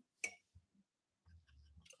um,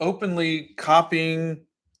 openly copying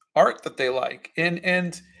art that they like,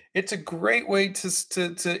 and it's a great way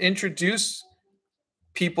to introduce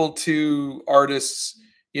people to artists.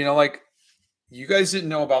 Like, you guys didn't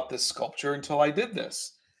know about this sculpture until I did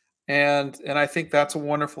this. And I think that's a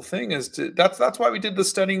wonderful thing, is to that's why we did the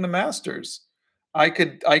studying the masters. I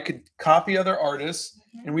could copy other artists,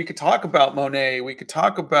 and we could talk about Monet, we could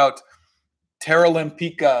talk about Terra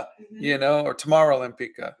Olympica, or Tomorrow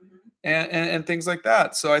Olympica, and things like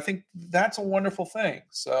that. So I think that's a wonderful thing.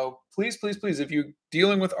 So please, please, please, if you're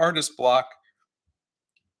dealing with artist block,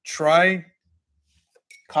 try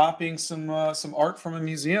copying some art from a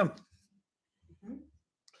museum.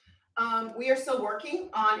 We are still working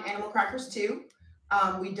on Animal Crackers 2.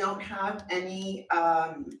 We don't have any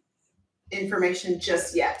information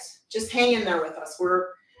just yet. Just hang in there with us.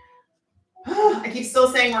 I keep still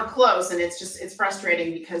saying we're close, and it's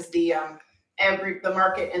frustrating because the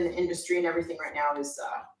market and the industry and everything right now is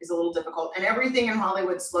a little difficult, and everything in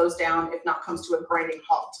Hollywood slows down, if not comes to a grinding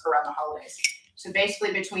halt around the holidays. So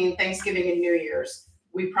basically, between Thanksgiving and New Year's,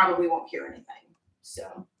 we probably won't hear anything.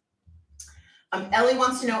 So. Ellie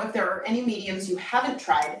wants to know if there are any mediums you haven't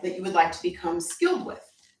tried that you would like to become skilled with.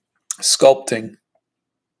 Sculpting.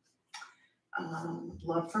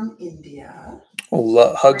 Love from India.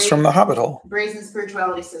 Hugs from the Hobbit hole. Brazen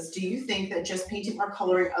Spirituality says, do you think that just painting or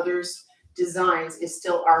coloring others' designs is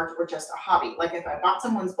still art or just a hobby? Like if I bought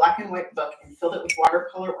someone's black and white book and filled it with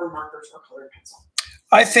watercolor or markers or colored pencil.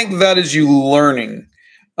 I think that is you learning.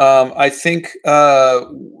 I think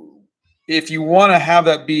if you want to have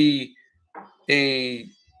that be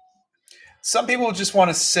some people just want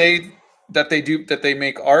to say that they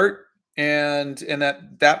make art, and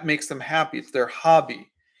that makes them happy. It's their hobby.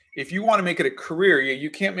 If you want to make it a career, you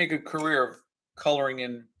can't make a career of coloring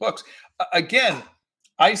in books. Again,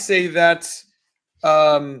 I say that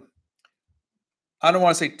I don't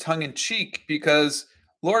want to say tongue in cheek, because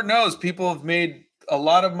Lord knows people have made a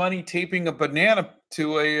lot of money taping a banana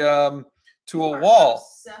to a wall.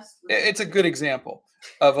 It's a good example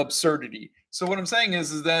of absurdity. So what I'm saying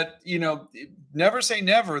is that, never say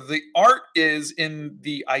never. The art is in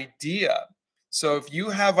the idea. So if you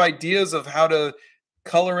have ideas of how to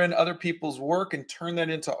color in other people's work and turn that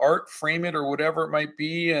into art, frame it or whatever it might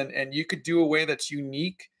be, and you could do a way that's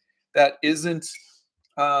unique, that isn't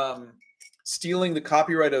stealing the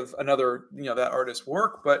copyright of another, that artist's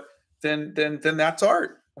work, but then that's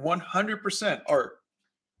art. 100% art.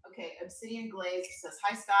 Okay, Obsidian Glaze says,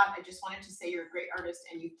 hi, Scott. I just wanted to say you're a great artist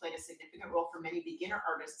and you've played a significant role for many beginner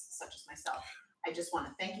artists such as myself. I just want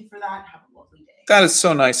to thank you for that. Have a lovely day. That is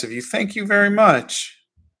so nice of you. Thank you very much.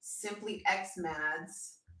 Simply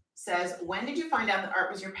Xmads says, when did you find out that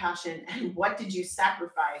art was your passion, and what did you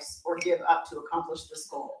sacrifice or give up to accomplish this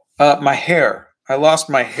goal? My hair. I lost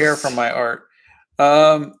my hair from my art.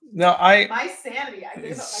 No, my sanity. I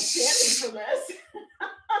gave up my sanity for this.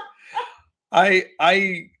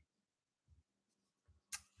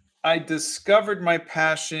 I discovered my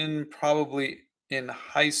passion probably in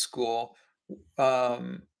high school,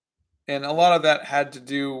 and a lot of that had to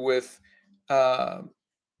do with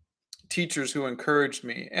teachers who encouraged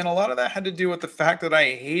me, and a lot of that had to do with the fact that I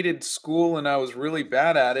hated school and I was really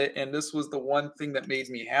bad at it, and this was the one thing that made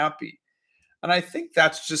me happy. And I think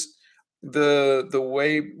that's just the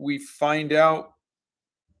way we find out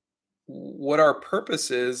what our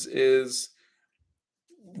purpose is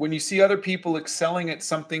when you see other people excelling at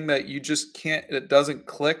something that you just can't, it doesn't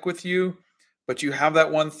click with you, but you have that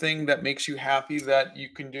one thing that makes you happy that you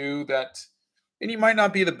can do that, and you might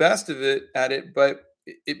not be the best of it at it, but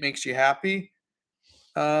it makes you happy.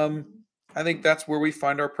 I think that's where we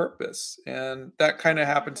find our purpose, and that kind of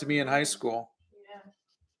happened to me in high school. Yeah.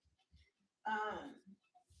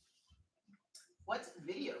 What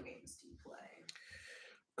video games do you play?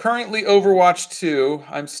 Currently Overwatch 2.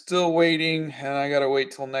 I'm still waiting, and I gotta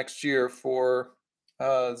wait till next year for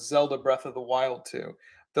Zelda Breath of the Wild 2.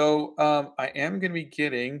 Though I am gonna be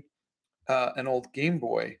getting an old Game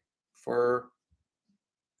Boy for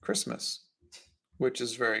Christmas, which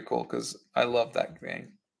is very cool because I love that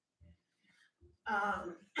game.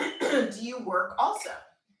 Do you work also?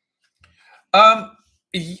 I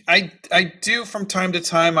do from time to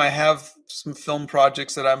time. I have some film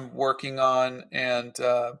projects that I'm working on, and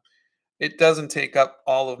it doesn't take up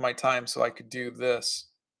all of my time, so I could do this.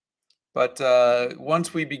 But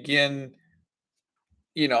once we begin,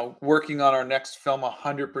 working on our next film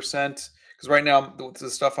 100%, because right now the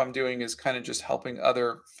stuff I'm doing is kind of just helping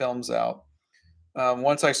other films out.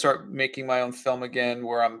 Once I start making my own film again,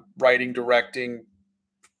 where I'm writing, directing,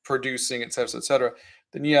 producing, et cetera,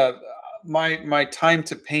 then yeah, my time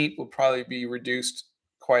to paint will probably be reduced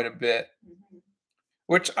quite a bit, Mhm.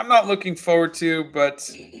 which I'm not looking forward to. But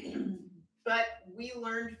But we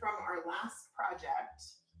learned from our last project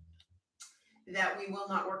that we will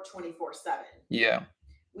not work 24/7. yeah,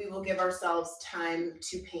 We will give ourselves time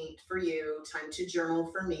to paint for you, time to journal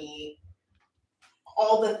for me,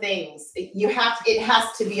 all the things. It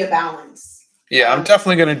has to be a balance. yeah, I'm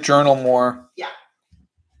definitely going to journal more. Yeah.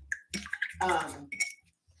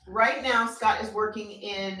 Right now, Scott is working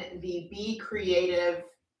in the Be Creative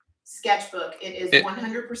sketchbook. It is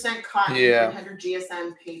 100% cotton, Yeah. 300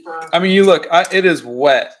 GSM paper. I mean, you look, it is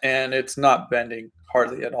wet and it's not bending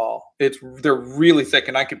hardly at all. They're really thick,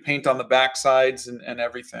 and I could paint on the back sides and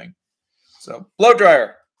everything. So blow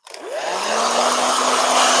dryer.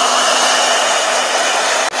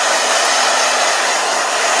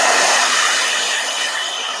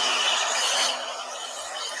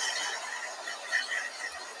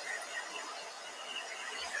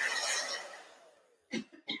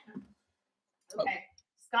 Okay.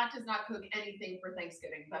 Scott does not cook anything for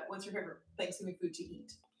Thanksgiving, but what's your favorite Thanksgiving food to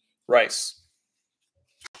eat? Rice.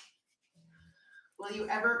 Will you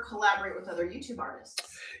ever collaborate with other YouTube artists?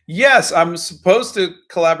 Yes, I'm supposed to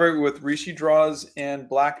collaborate with Rishi Draws and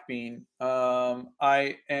Black Bean.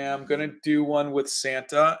 I am going to do one with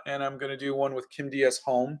Santa, and I'm going to do one with Kim Diaz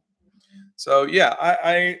Home. So yeah,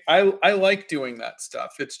 I like doing that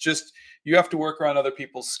stuff. It's just you have to work around other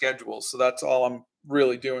people's schedules. So that's all I'm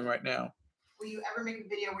really doing right now. Will you ever make a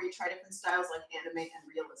video where you try different styles like anime and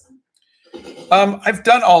realism? I've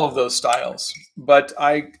done all of those styles, but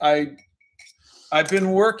I've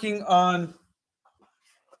been working on.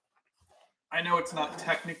 I know it's not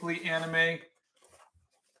technically anime,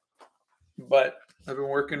 but I've been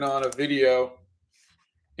working on a video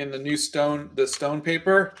in the stone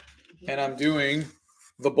paper, and I'm doing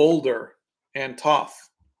the boulder and Toph.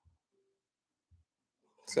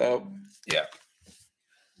 So yeah.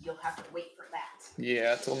 You'll have to wait for that.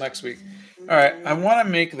 Yeah, till next week. All right, I want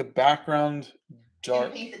to make the background dark.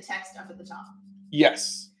 Can you paint the text up at the top?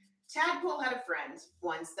 Yes. Tadpole had a friend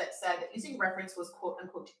once that said that using reference was quote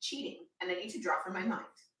unquote cheating, and I need to draw from my mind.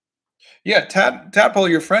 Yeah, Tadpole,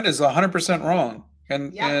 your friend is 100% wrong,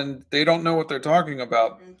 and they don't know what they're talking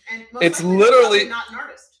about. Mm-hmm. And most it's likely literally not an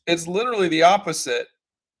artist. It's literally the opposite.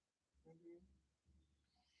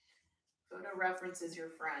 Photo reference is your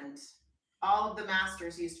friend. All of the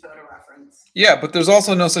masters used photo reference. Yeah, but there's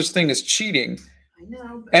also no such thing as cheating. I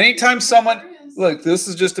know. Anytime someone, look, this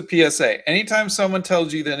is just a PSA. Anytime someone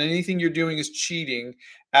tells you that anything you're doing is cheating,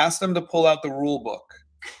 ask them to pull out the rule book.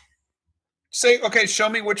 Say, okay, show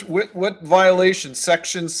me what violation,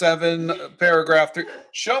 section 7, paragraph 3.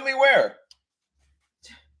 Show me where.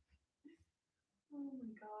 Oh my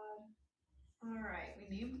God. All right, we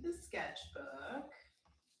need the sketchbook.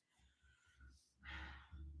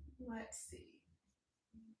 Let's see.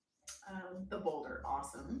 The boulder,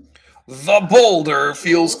 awesome. The boulder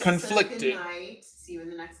feels conflicted. Good night. See you in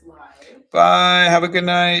the next live. Bye. Have a good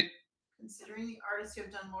night. Considering the artists who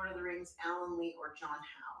have done Lord of the Rings, Alan Lee or John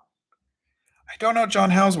Howe? I don't know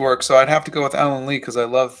John Howe's work, so I'd have to go with Alan Lee because I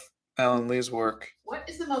love Alan Lee's work. What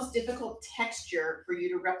is the most difficult texture for you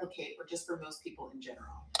to replicate, or just for most people in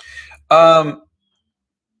general?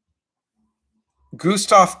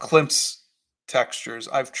 Gustav Klimt's textures.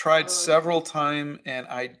 I've tried several times, and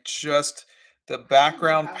the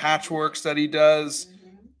background patchworks that he does,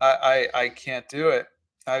 I can't do it.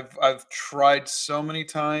 I've tried so many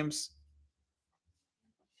times.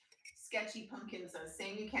 Sketchy Pumpkin says,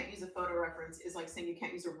 saying you can't use a photo reference is like saying you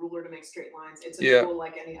can't use a ruler to make straight lines. It's a tool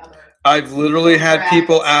like any other. I've literally had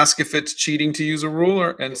people ask if it's cheating to use a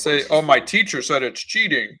ruler and say, oh, my teacher said it's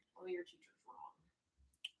cheating. Well, your teacher's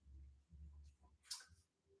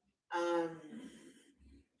wrong.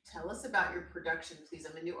 Tell us about your production, please.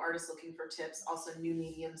 I'm a new artist looking for tips, also new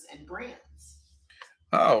mediums and brands.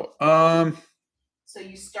 So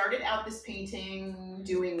you started out this painting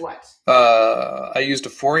doing what? I used a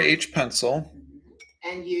 4H pencil.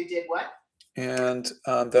 And you did what? And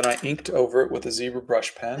then I inked over it with a zebra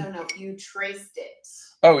brush pen. No, you traced it.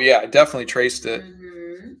 Oh, yeah, I definitely traced it.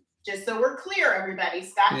 Just so we're clear, everybody,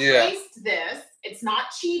 Scott traced this. It's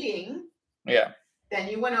not cheating. Yeah. Then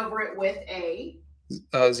you went over it with a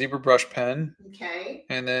zebra brush pen. Okay.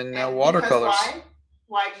 And then now watercolors. Why?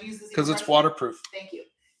 Why did you use the zebra brush? Because it's waterproof. Thank you.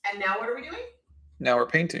 And now what are we doing? Now we're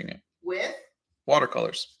painting it. With?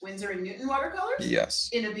 Watercolors. Winsor & Newton watercolors? Yes.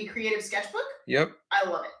 In a Be Creative sketchbook? Yep. I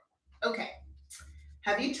love it. Okay.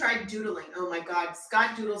 Have you tried doodling? Oh my God,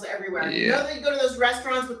 Scott doodles everywhere. Yeah. You know that you go to those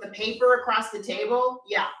restaurants with the paper across the table?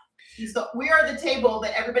 Yeah. We are the table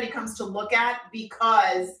that everybody comes to look at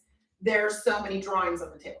because there's so many drawings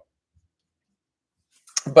on the table.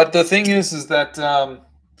 But the thing is that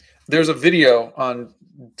there's a video on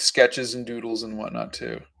sketches and doodles and whatnot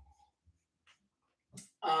too.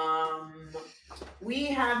 We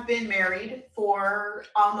have been married for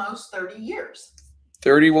almost 30 years.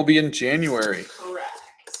 30 will be in January. Correct.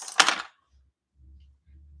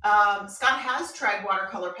 Scott has tried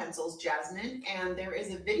watercolor pencils, Jasmine, and there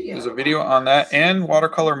is a video. There's a video on that and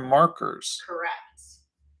watercolor markers. Correct.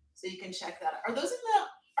 So you can check that out. Are those in the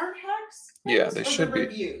Art Hacks? Yeah, they should be.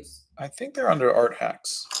 Reviews? I think they're under Art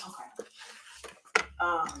Hacks. Okay.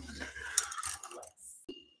 Let's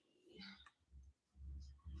see.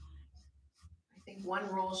 I think one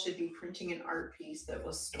rule should be printing an art piece that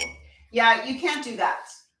was stolen. Yeah, you can't do that.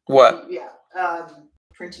 What? Yeah.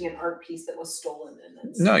 Printing an art piece that was stolen.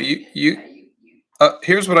 And no,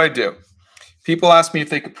 here's what I do. People ask me if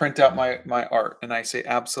they could print out my art, and I say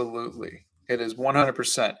absolutely. It is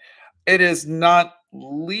 100%. It is not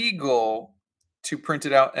legal to print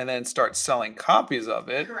it out and then start selling copies of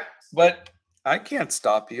it. Correct. But I can't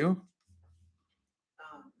stop you.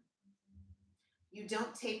 You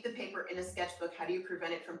don't tape the paper in a sketchbook. How do you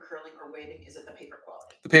prevent it from curling or waving? Is it the paper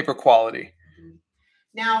quality? The paper quality. Mm-hmm.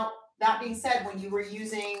 Now, that being said, when you were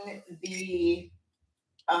using the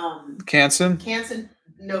Canson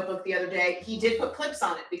notebook the other day, he did put clips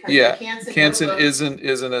on it because the Canson notebook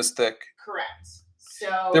isn't as thick. Correct.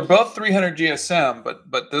 So they're both 300 GSM,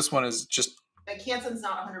 but this one is just. The Canson's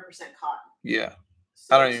not 100% cotton. Yeah,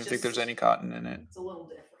 so I don't even think there's any cotton in it. It's a little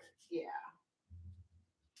different. Yeah.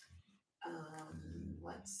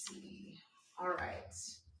 Let's see. All right.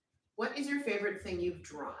 What is your favorite thing you've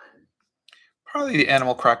drawn? Probably the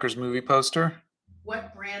Animal Crackers movie poster.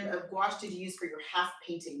 What brand of gouache did you use for your half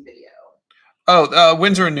painting video? Oh,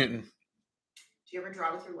 Winsor & Newton. Do you ever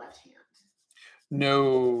draw with your left hand?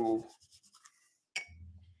 No.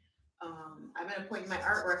 I'm at a point in my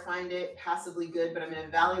art where I find it passively good, but I'm in a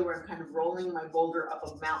valley where I'm kind of rolling my boulder up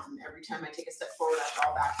a mountain. Every time I take a step forward, I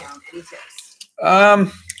fall back down. Any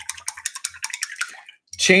tips?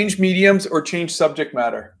 Change mediums or change subject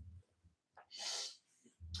matter.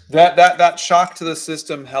 That shock to the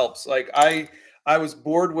system helps. Like I was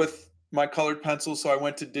bored with my colored pencils, so I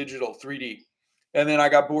went to digital 3D, and then I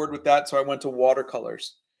got bored with that, so I went to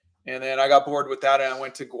watercolors, and then I got bored with that, and I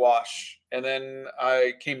went to gouache, and then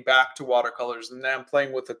I came back to watercolors, and now I'm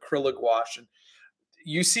playing with acrylic gouache. And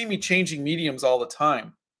you see me changing mediums all the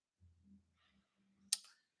time.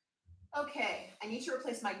 Okay, I need to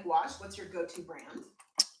replace my gouache. What's your go-to brand?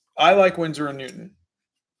 I like Winsor & Newton.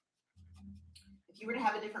 If you were to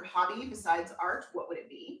have a different hobby besides art, what would it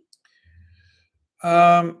be?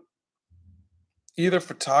 Either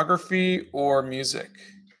photography or music.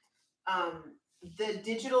 The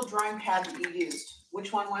digital drawing pad that you used,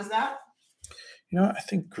 which one was that? You know, I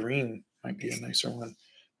think green might be a nicer one.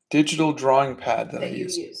 Digital drawing pad that I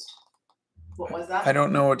used. What was that? I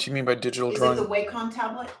don't know what you mean by digital drawing. Is it the Wacom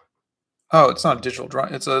tablet? Oh, it's not a digital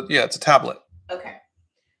drawing. It's a tablet. Okay.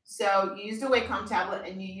 So you used a Wacom tablet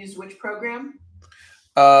and you used which program?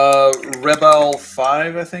 Rebel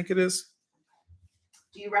 5, I think it is.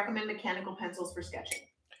 Do you recommend mechanical pencils for sketching?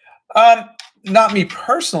 Not me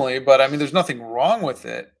personally, but I mean, there's nothing wrong with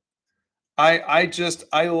it. I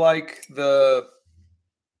like the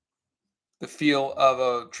feel of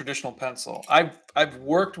a traditional pencil. I've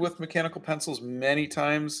worked with mechanical pencils many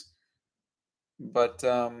times, but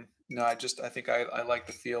no, I think I like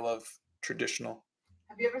the feel of traditional.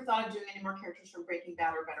 Have you ever thought of doing any more characters from Breaking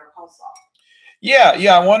Bad or Better Call Saul? Yeah,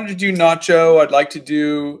 I wanted to do Nacho. I'd like to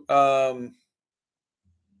do God,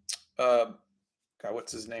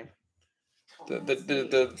 what's his name?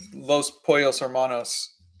 The Los Pollos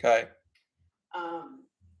Hermanos guy.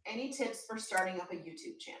 Any tips for starting up a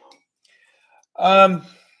YouTube channel?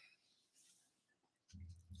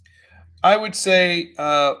 I would say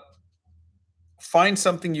find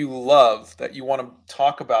something you love that you want to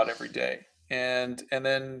talk about every day, and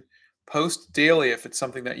then post daily if it's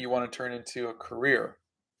something that you want to turn into a career.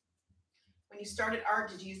 When you started art,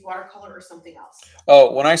 did you use watercolor or something else?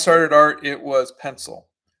 Oh, when I started art, it was pencil.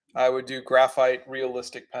 I would do graphite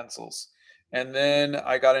realistic pencils. And then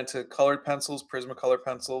I got into colored pencils, Prismacolor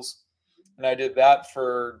pencils. And I did that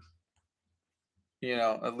for,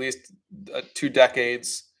 at least 2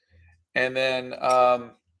 decades. And then I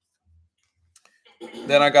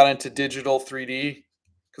got into digital 3D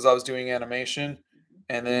because I was doing animation.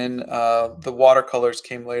 And then the watercolors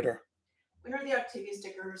came later. When are the Octavia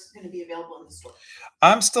stickers going to be available in the store?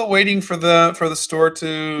 I'm still waiting for the store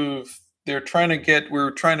to. They're trying to get.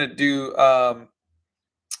 We're trying to do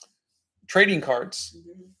trading cards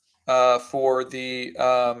for the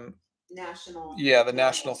national. Yeah, the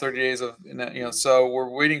national 30 days of So we're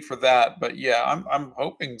waiting for that. But yeah, I'm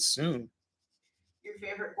hoping soon. Your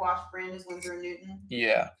favorite gouache brand is Winsor & Newton?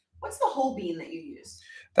 Yeah. What's the whole bean that you use?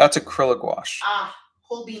 That's acrylic gouache. Ah,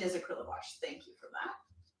 whole bean is acrylic gouache. Thank you for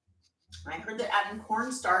that. I heard that adding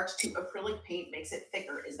cornstarch to acrylic paint makes it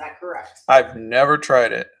thicker. Is that correct? I've never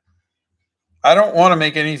tried it. I don't want to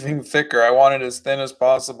make anything thicker. I want it as thin as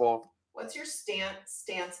possible. What's your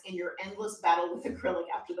stance in your endless battle with acrylic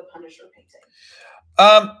after the Punisher painting?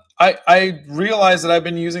 I realize that I've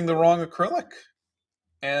been using the wrong acrylic.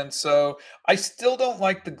 And so I still don't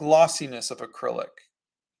like the glossiness of acrylic.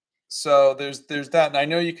 So there's that. And I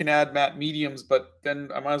know you can add matte mediums, but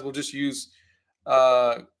then I might as well just use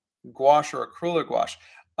gouache or acrylic gouache.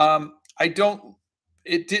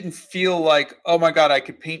 It didn't feel like, oh my God, I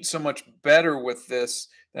could paint so much better with this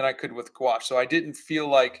than I could with gouache. So I didn't feel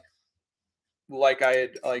like I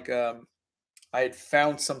had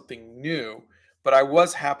found something new, but I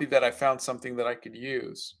was happy that I found something that I could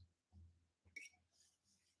use.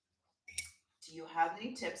 Do you have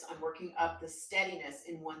any tips on working up the steadiness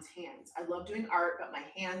in one's hands? I love doing art, but my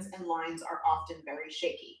hands and lines are often very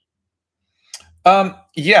shaky.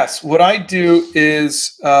 Yes, what I do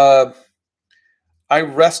is I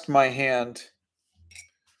rest my hand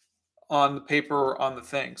on the paper or on the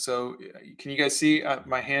thing. So can you guys see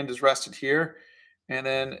my hand is rested here, and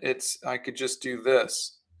then I could just do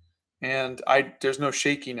this, and there's no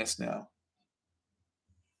shakiness now.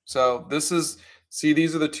 So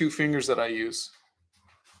these are the two fingers that I use.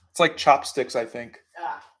 It's like chopsticks, I think.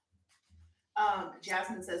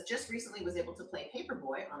 Jasmine says, just recently was able to play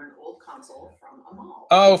Paperboy on an old console from a mall.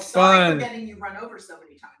 Oh, Sorry fun. for getting you run over so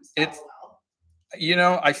many times.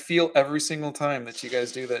 I feel every single time that you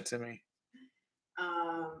guys do that to me.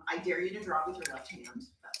 I dare you to draw with your left hand.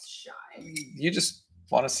 That's shy. You just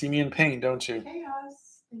want to see me in pain, don't you?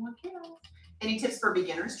 Chaos. They want chaos. Any tips for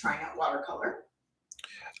beginners trying out watercolor?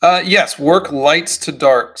 Yes, work lights to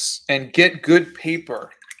darks and get good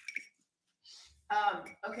paper.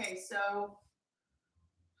 Okay, so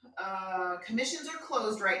commissions are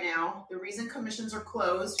closed right now. The reason commissions are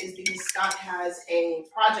closed is because Scott has a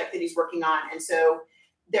project that he's working on, and so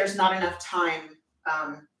there's not enough time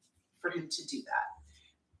for him to do that.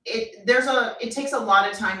 It takes a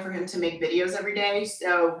lot of time for him to make videos every day,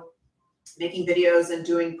 so making videos and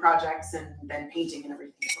doing projects and then painting and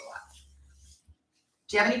everything is a lot.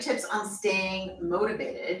 Do you have any tips on staying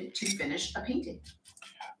motivated to finish a painting?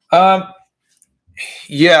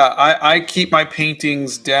 Yeah, I keep my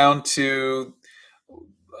paintings down to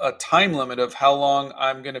a time limit of how long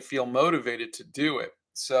I'm going to feel motivated to do it.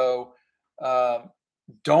 So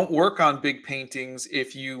don't work on big paintings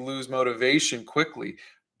if you lose motivation quickly.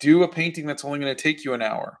 Do a painting that's only going to take you an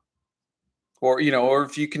hour. Or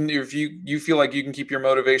if you feel like you can keep your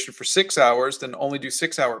motivation for 6 hours, then only do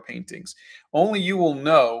 6-hour paintings. Only you will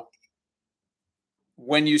know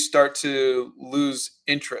when you start to lose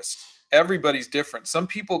interest. Everybody's different. Some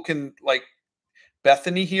people can, like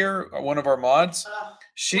Bethany here, one of our mods.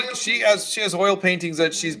 She has oil paintings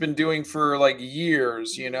that she's been doing for like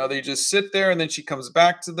years. They just sit there and then she comes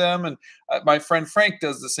back to them. And my friend Frank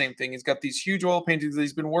does the same thing. He's got these huge oil paintings that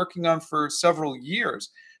he's been working on for several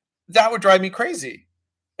years. That would drive me crazy.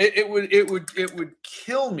 It would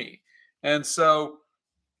kill me. And so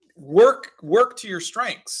work to your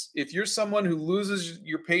strengths. If you're someone who loses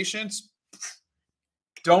your patience,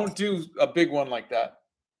 don't do a big one like that.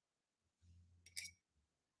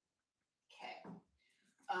 Okay.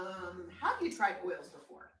 Have you tried oils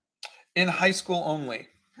before? In high school only.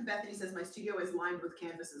 Bethany says, my studio is lined with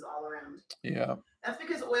canvases all around. Yeah. That's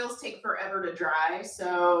because oils take forever to dry.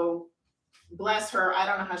 So bless her, I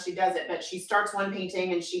don't know how she does it, but she starts one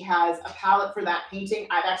painting and she has a palette for that painting.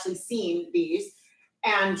 I've actually seen these.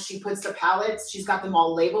 And she puts the palettes, she's got them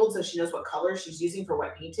all labeled so she knows what colors she's using for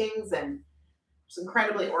what paintings, and it's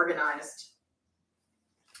incredibly organized.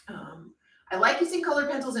 I like using colored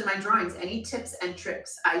pencils in my drawings. Any tips and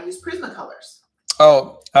tricks? I use Prismacolors.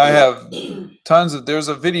 Oh, I have there's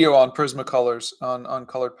a video on Prismacolors on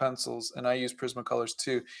colored pencils, and I use Prismacolors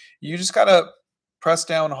too. You just gotta press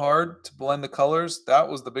down hard to blend the colors. That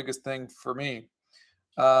was the biggest thing for me.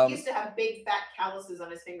 He used to have big fat calluses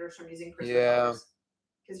on his fingers from using Prismacolors.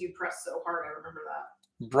 Because you press so hard, I remember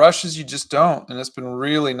that. Brushes, you just don't, and it's been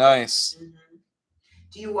really nice.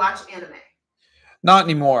 Do you watch anime? Not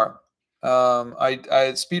anymore.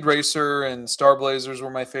 I Speed Racer and Star Blazers were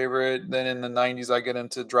my favorite. Then in the 90s, I get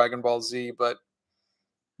into Dragon Ball Z, but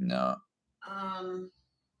no.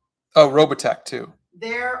 Oh, Robotech too.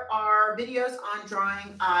 There are videos on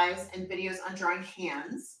drawing eyes and videos on drawing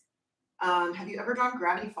hands. Have you ever drawn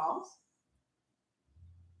Gravity Falls?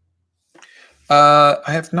 I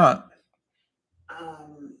have not.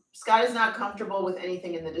 Scott is not comfortable with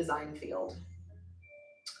anything in the design field.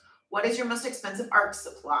 What is your most expensive art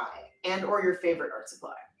supply and or your favorite art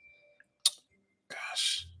supply?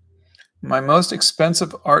 Gosh. My most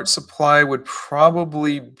expensive art supply would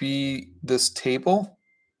probably be this table.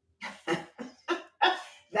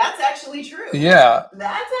 That's actually true. Yeah.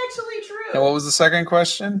 That's actually true. And what was the second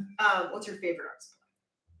question? What's your favorite art supply?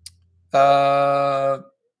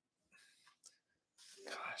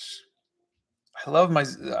 Gosh. I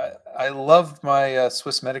love my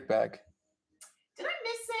Swiss Medic bag. Did I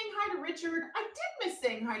miss saying hi to Richard? I did miss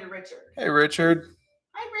saying hi to Richard. Hey, Richard.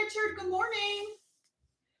 Hi, Richard. Good morning.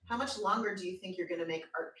 How much longer do you think you're going to make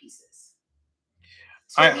art pieces?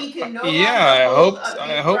 So we can no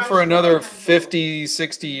I hope for another 50,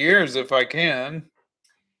 60 years if I can.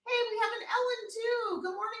 Hey, we have an Ellen too.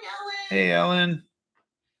 Good morning, Ellen. Hey, Ellen.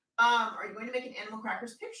 Are you going to make an Animal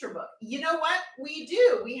Crackers picture book? You know what? We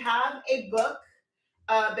do. We have a book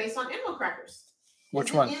based on Animal Crackers.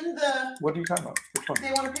 Which one? What are you talking about? Which one?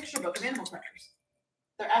 They want a picture book of Animal Crackers.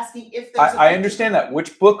 They're asking if there's I understand that.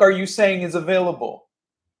 Which book are you saying is available?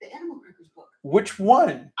 The Animal Crackers book. Which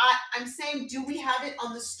one? I'm saying, do we have it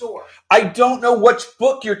on the store? I don't know which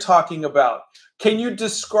book you're talking about. Can you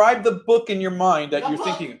describe the book in your mind that you're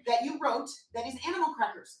thinking? That you wrote, that is Animal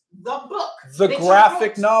Crackers. The book. The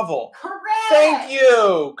graphic novel. Correct. Thank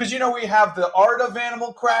you. Because, we have The Art of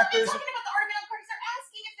Animal Crackers. They're talking about The Art of Animal Crackers. They're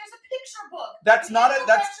asking if there's a picture book. That's not it.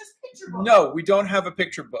 That's picture book. No, we don't have a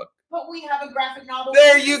picture book. But we have a graphic novel.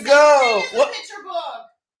 There you go. What picture book?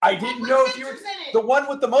 I didn't know if you were the one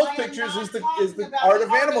with the most pictures is the Art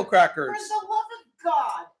of Animal Crackers. For the love of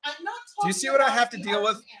God, I'm not talking. Do you see what I have to deal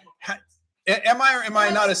with? Am I or am I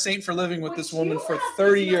not a saint for living with this woman for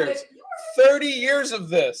 30 years? 30 years of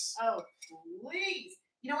this. Oh, please.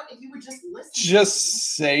 You know what? If you would just listen.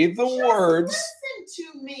 Just say the words. Listen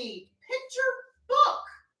to me. Picture book.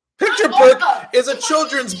 Picture book is a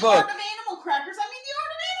children's book. The Art of Animal Crackers. I mean, the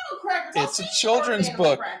Art of Animal Crackers. It's a children's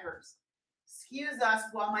book. Excuse us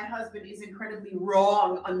while my husband is incredibly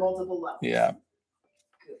wrong on multiple levels. Yeah.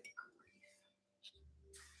 Good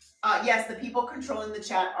grief. Yes, the people controlling the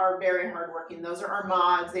chat are very hardworking. Those are our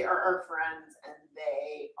mods. They are our friends, and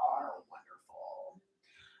they are wonderful.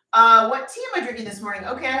 What tea am I drinking this morning?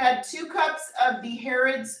 Okay, I had 2 cups of the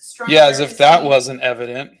Harrods Strong. Yeah, as if that wasn't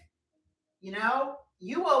evident. You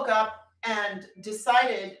woke up and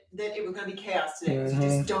decided that it was going to be chaos today because you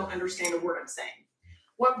just don't understand a word I'm saying.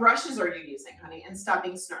 What brushes are you using, honey? And stop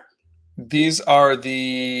being snarky. These are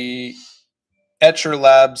the Etcher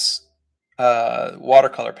Labs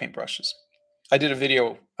watercolor paintbrushes. I did a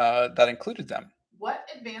video that included them. What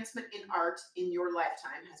advancement in art in your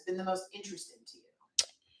lifetime has been the most interesting to you?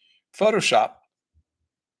 Photoshop.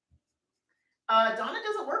 Donna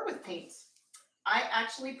doesn't work with paints. I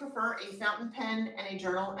actually prefer a fountain pen and a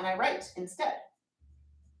journal, and I write instead.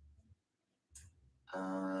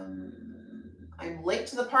 I'm late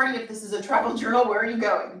to the party. If this is a travel journal, where are you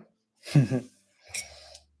going?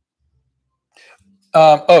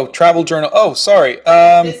 Travel journal. Oh, sorry.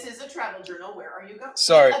 This is a travel journal. Where are you going?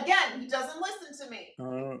 Sorry. Again, he doesn't listen to me.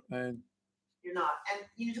 You're not. And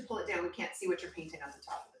you need to pull it down. We can't see what you're painting on the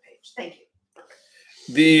top of the page. Thank you. Perfect.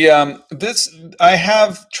 I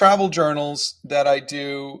have travel journals that I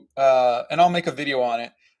do, and I'll make a video on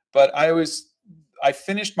it. But I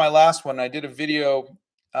finished my last one. I did a video.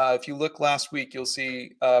 If you look last week, you'll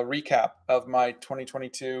see a recap of my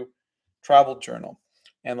 2022 travel journal.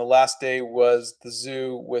 And the last day was the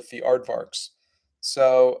zoo with the aardvarks.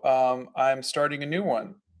 So I'm starting a new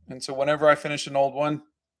one. And so whenever I finish an old one,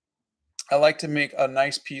 I like to make a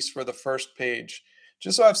nice piece for the first page,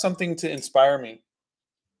 just so I have something to inspire me.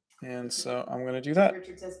 And so I'm going to do that.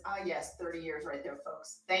 Richard says, yes, 30 years right there,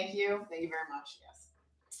 folks. Thank you. Thank you very much. Yes.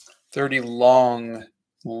 30 long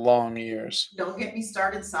years. Don't get me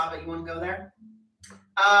started, Saba. You want to go there?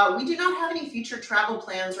 We do not have any future travel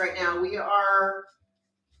plans right now. We are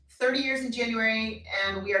 30 years in January,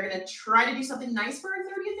 and we are going to try to do something nice for our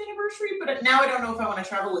 30th anniversary. But now I don't know if I want to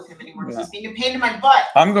travel with him anymore because he's being a pain in my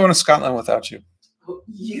butt. I'm going to Scotland without you.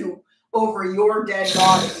 You over your dead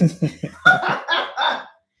body.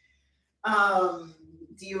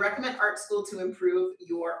 Do you recommend art school to improve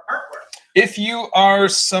your artwork? If you are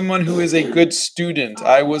someone who is a good student,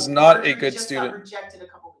 I was not a good student. Got rejected a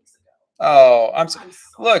couple weeks ago. Oh, I'm sorry.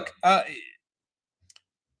 look.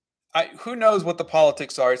 Who knows what the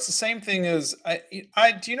politics are? It's the same thing as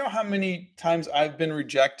I. Do you know how many times I've been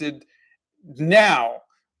rejected now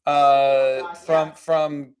Oh God, yeah.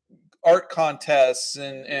 from art contests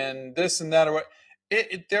and this and that or what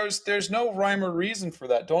there's no rhyme or reason for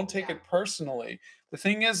that. Don't take Yeah. it personally. The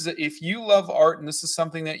thing is that if you love art and this is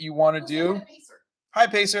something that you want to Oh, say hi to do, Pacer. hi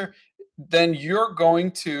Pacer, then you're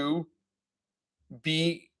going to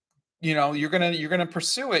be, you're gonna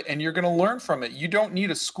pursue it and you're gonna learn from it. You don't need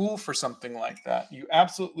a school for something like that. You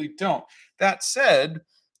absolutely don't. That said,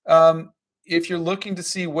 um, if you're looking to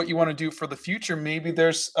see what you want to do for the future, maybe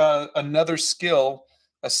there's another skill,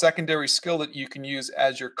 a secondary skill that you can use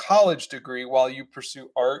as your college degree while you pursue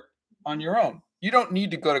art on your own. You don't need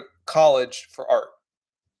to go to college for art.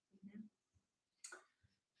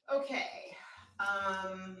 Okay.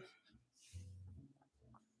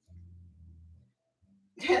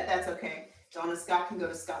 That's okay. Donna Scott can go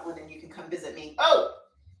to Scotland and you can come visit me. Oh,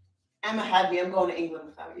 Emma had me. I'm going to England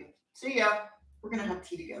without you. See ya. We're gonna have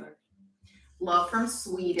tea together. Love from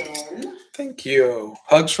Sweden. Thank you.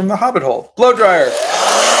 Hugs from the Hobbit hole. Blow dryer.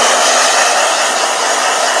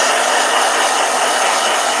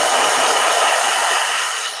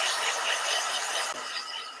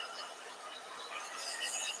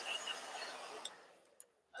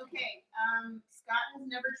 Okay. Scott has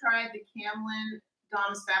never tried the Camlin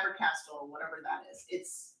Dom's Faber-Castell, whatever that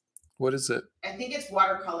is. What is it? I think it's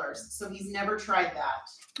watercolors. So he's never tried that.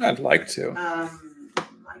 I'd like to.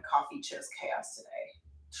 My coffee chose chaos today.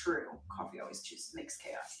 True. Coffee always makes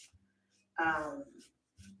chaos.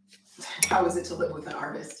 How is it to live with an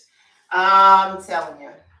artist? I'm telling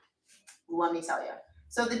you. Let me tell you.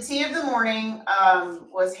 So the tea of the morning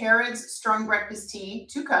was Harrod's strong breakfast tea,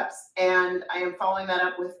 2 cups, and I am following that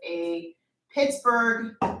up with a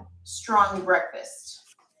Pittsburgh strong breakfast.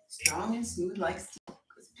 Strong and smooth like steel,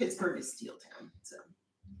 because Pittsburgh is steel town. So,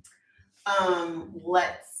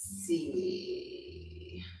 let's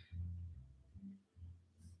see.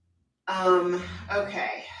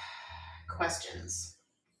 Okay. Questions.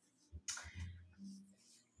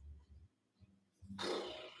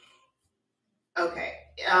 Okay.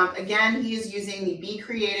 Again, he is using the Be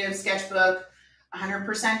Creative sketchbook,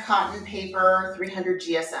 100% cotton paper, 300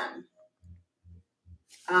 GSM.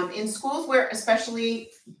 In schools where, especially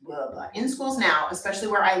in schools now, especially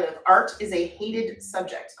where I live, art is a hated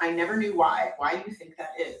subject. I never knew why. Why do you think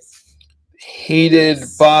that is? Hated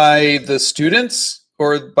by the students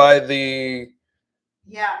or by the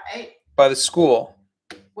by the school?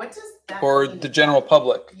 What does that or mean the general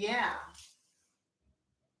public? Yeah.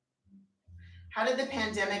 How did the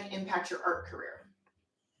pandemic impact your art career?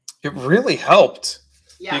 It really helped.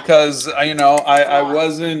 Yeah. Because I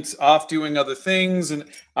wasn't off doing other things and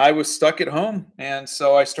I was stuck at home, and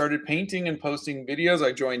so I started painting and posting videos.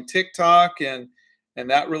 I joined TikTok and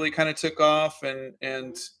that really kind of took off,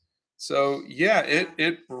 and so yeah,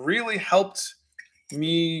 it really helped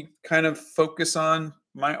me kind of focus on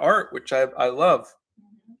my art, which I love.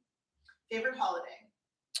 Favorite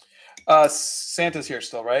holiday? Santa's here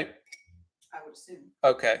still, right? I would assume.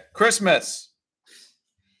 Okay. Christmas.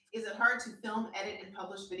 Is it hard to film, edit, and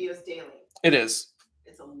publish videos daily? It is.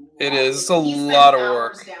 It's a lot. It is. It's a lot of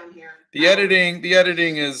work. Down here. The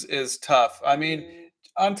editing is tough. I mean,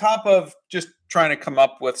 on top of just trying to come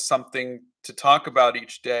up with something to talk about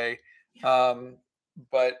each day.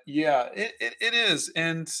 But yeah, it is.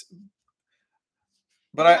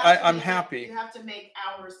 But I'm happy. You have to make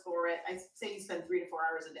hours for it. I say you spend 3 to 4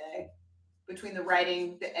 hours a day between the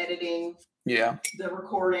writing, the editing, the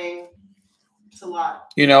recording. It's a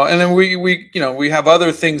lot. And then we have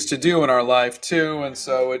other things to do in our life too, and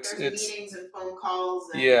so it's meetings and phone calls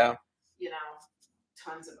and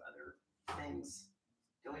tons of other things.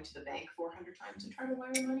 Going to the bank 400 times to try to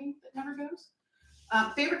wire money that never goes.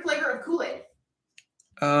 Favorite flavor of Kool-Aid?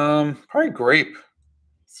 Probably grape.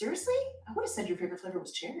 Seriously? I would have said your favorite flavor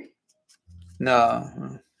was cherry. No.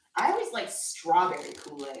 I always like strawberry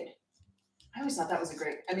Kool-Aid. I always thought that was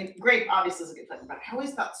grape obviously is a good flavor, but I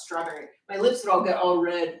always thought strawberry. My lips would all get all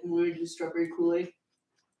red when we do strawberry Kool-Aid.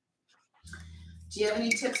 Do you have any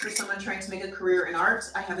tips for someone trying to make a career in art?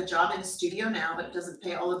 I have a job in a studio now, but it doesn't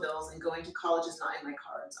pay all the bills, and going to college is not in my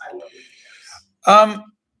cards. I love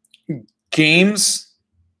you. Games,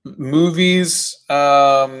 movies,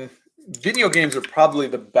 video games are probably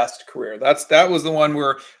the best career. That was the one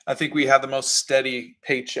where I think we had the most steady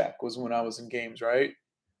paycheck was when I was in games, right?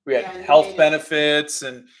 We had health benefits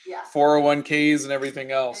and 401ks and everything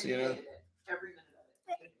else, Every minute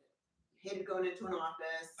of it. Hated going into an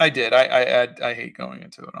office. I did. I hate going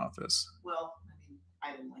into an office. Well,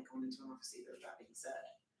 I didn't like going into an office either, that being said.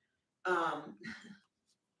 Um,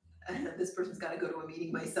 this person's got to go to a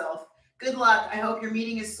meeting myself. Good luck. I hope your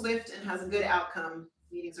meeting is swift and has a good outcome.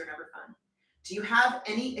 Meetings are never fun. Do you have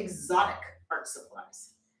any exotic art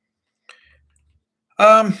supplies?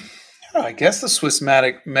 I guess the Swiss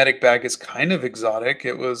medic bag is kind of exotic.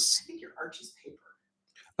 It I was, think your art is paper.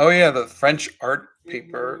 oh yeah, the French art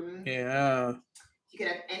paper. Mhm. Yeah. If you could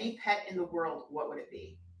have any pet in the world, what would it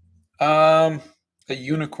be? A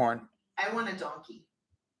unicorn I want a donkey,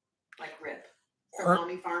 like Rip from or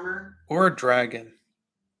Mommy Farmer. or a dragon.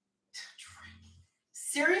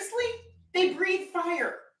 Seriously? They breathe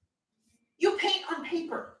fire. You paint on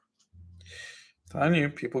paper. Telling you,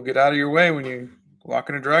 people get out of your way when you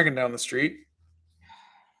walking a dragon down the street.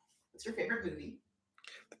 What's your favorite movie?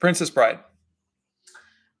 The Princess Bride.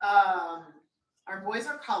 Our boys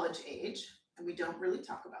are college age, and we don't really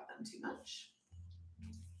talk about them too much.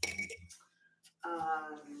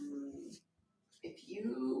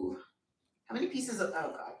 How many pieces of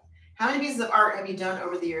art have you done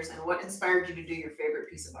over the years, and what inspired you to do your favorite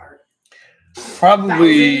piece of art?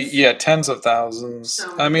 Probably, Thousands? yeah, tens of thousands.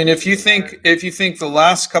 So I many mean, if you pieces of think art. if you think the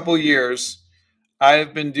last couple years,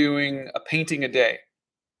 I've been doing a painting a day.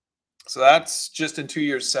 So that's just in 2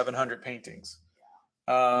 years, 700 paintings.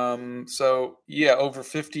 So yeah, over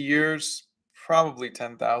 50 years, probably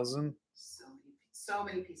 10,000. So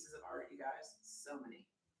many pieces of art, you guys. So many.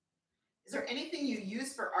 Is there anything you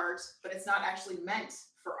use for art, but it's not actually meant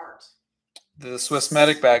for art? The Swiss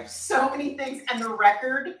medic bag. So many things, and the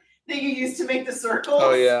record that you use to make the circles.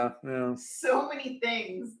 Oh yeah, yeah. So many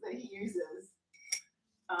things that he uses.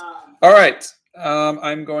 All right,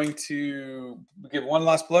 I'm going to give one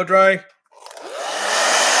last blow dry.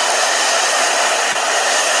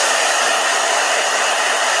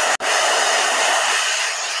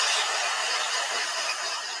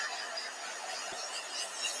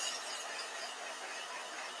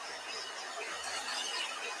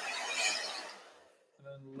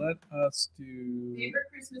 And let us do. Favorite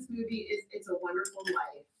Christmas movie is It's a Wonderful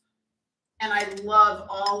Life. And I love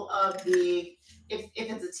all of the, if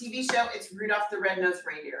it's a TV show, it's Rudolph the Red-Nosed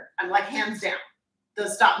Reindeer. I'm like, hands down, the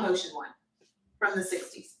stop motion one from the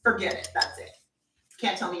 60s. Forget it. That's it.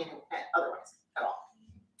 Can't tell me otherwise at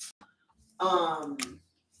all.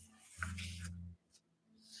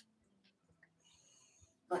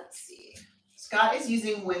 Let's see. Scott is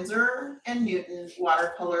using Winsor and Newton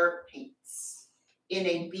watercolor paints in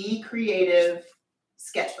a Be Creative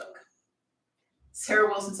sketchbook. Sarah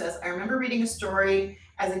Wilson says, I remember reading a story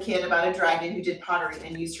as a kid about a dragon who did pottery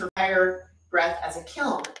and used her fire breath as a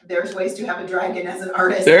kiln. There's ways to have a dragon as an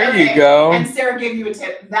artist. There you go. And Sarah gave you a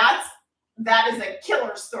tip. That is a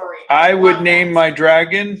killer story. I would name my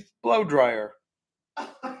dragon Blow Dryer.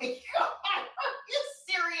 Oh my God. Are you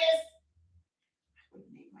serious? I would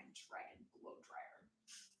name my dragon Blow Dryer.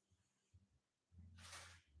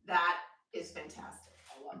 That is fantastic.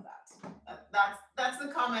 I love that. That's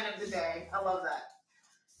the comment of the day. I love that.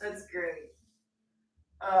 That's great.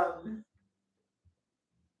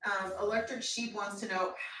 Electric Sheep wants to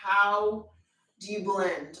know, how do you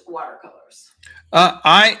blend watercolors?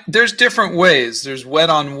 There's different ways. There's wet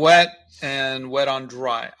on wet and wet on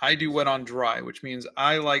dry. I do wet on dry, which means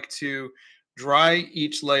I like to dry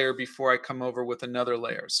each layer before I come over with another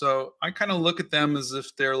layer. So I kind of look at them as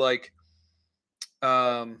if they're like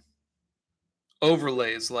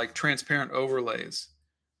overlays, like transparent overlays.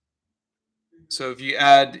 So if you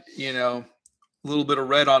add, a little bit of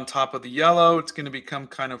red on top of the yellow, it's going to become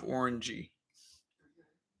kind of orangey.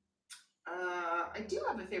 I do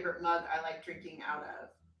have a favorite mug I like drinking out of.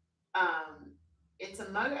 It's a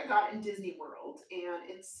mug I got in Disney World, and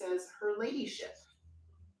it says Her Ladyship.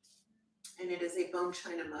 And it is a bone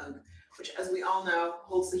china mug, which, as we all know,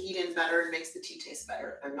 holds the heat in better and makes the tea taste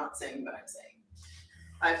better. I'm not saying, but I'm saying.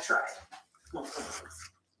 I've tried multiple times.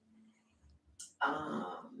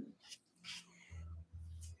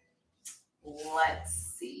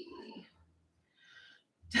 Let's see.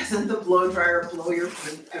 Doesn't the blow dryer blow your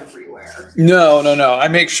paint everywhere? No. I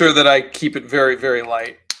make sure that I keep it very, very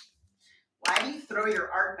light. Why do you throw your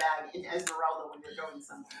art bag in Esmeralda when you're going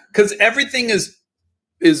somewhere? Because everything is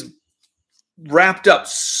wrapped up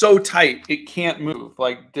so tight it can't move.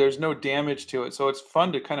 Like there's no damage to it, so it's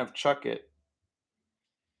fun to kind of chuck it.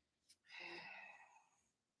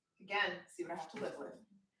 Again, see what I have to live with.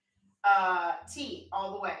 Tea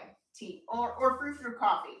all the way. Tea or frou-frou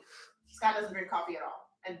coffee. Scott doesn't drink coffee at all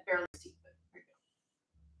and barely tea.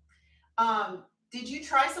 But did you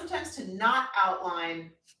try sometimes to not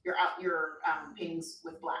outline your paintings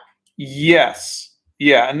with black? Yes.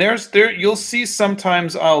 Yeah, and you'll see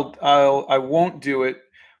sometimes I won't do it.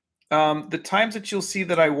 The times that you'll see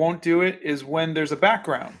that I won't do it is when there's a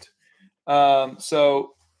background.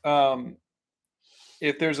 So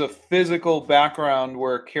if there's a physical background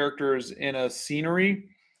where a character is in a scenery,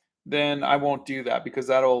 then I won't do that because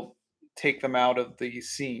that'll take them out of the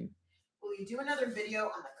scene. Will you do another video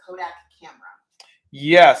on the Kodak camera?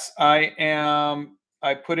 Yes, I am.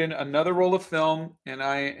 I put in another roll of film and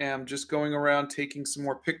I am just going around taking some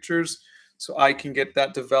more pictures so I can get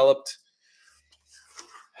that developed.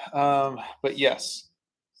 But yes,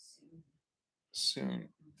 soon.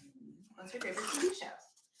 What's your favorite TV show?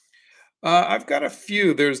 I've got a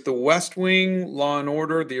few. There's The West Wing, Law and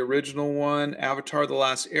Order, the original one, Avatar: The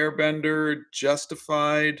Last Airbender,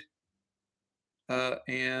 Justified,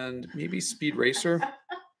 and maybe Speed Racer.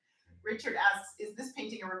 Richard asks, is this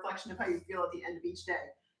painting a reflection of how you feel at the end of each day?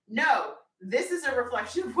 No, this is a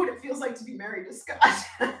reflection of what it feels like to be married to Scott.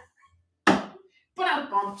 But I'm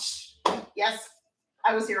bummed. Yes,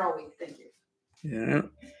 I was here all week. Thank you. Yeah.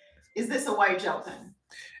 Is this a white gel pen?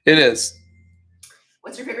 It is.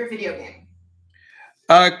 What's your favorite video game?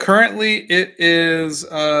 Currently, it is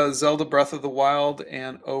Zelda Breath of the Wild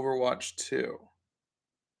and Overwatch 2.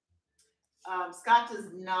 Scott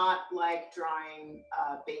does not like drawing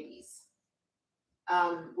babies.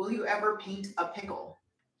 Will you ever paint a pickle?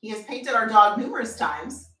 He has painted our dog numerous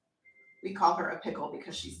times. We call her a pickle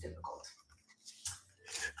because she's difficult.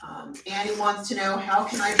 Annie wants to know, how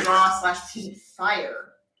can I draw / paint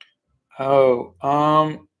fire? Oh,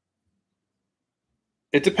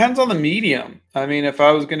 it depends on the medium. I mean, if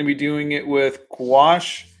I was going to be doing it with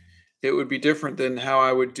gouache, it would be different than how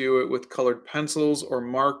I would do it with colored pencils or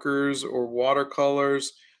markers or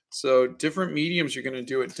watercolors. So different mediums, you're going to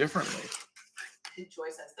do it differently. Joy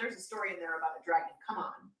says, there's a story in there about a dragon. Come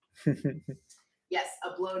on. Yes,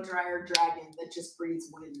 a blow dryer dragon that just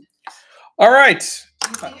breathes wind. All right. Do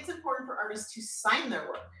you think it's important for artists to sign their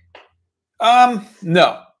work?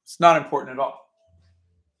 No, it's not important at all.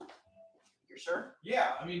 You're sure?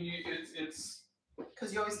 Yeah, I mean, it's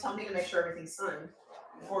because you always tell me to make sure everything's signed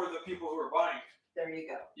for the people who are buying. There you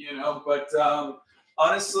go. You know, but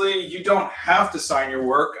honestly, you don't have to sign your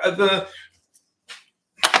work.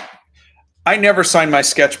 I never sign my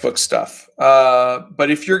sketchbook stuff.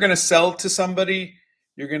 But if you're going to sell to somebody,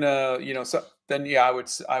 you're going to, then yeah, I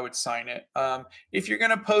would sign it. If you're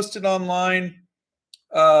going to post it online,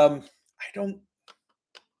 I don't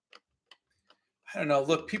know.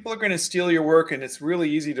 Look, people are going to steal your work, and it's really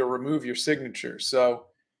easy to remove your signature. So,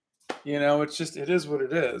 it is what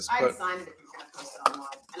it is. I'd sign it if you're going to post it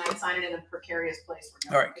online, and I'd sign it in a precarious place.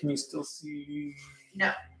 All right, can you still see?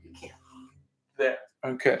 No, you can't. There.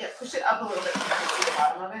 Okay. Yeah, push it up a little bit so you can see the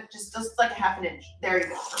bottom of it. Just like a half an inch. There you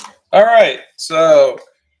go. All right. So,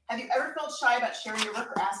 have you ever felt shy about sharing your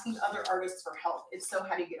work or asking other artists for help? If so,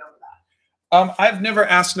 how do you get over that? I've never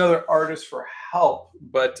asked another artist for help,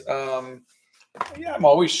 but yeah, I'm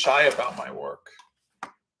always shy about my work.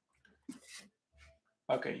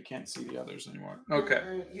 Okay, you can't see the others anymore.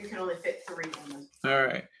 Okay. You can only fit 3 in them. All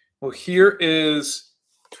right. Well, here is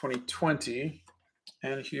 2020,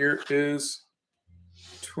 and here is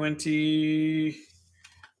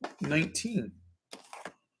 2019.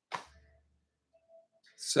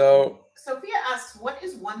 So Sophia asks, what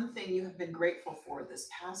is one thing you have been grateful for this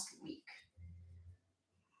past week?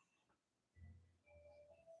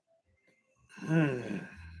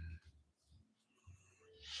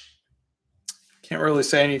 Can't really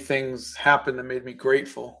say anything's happened that made me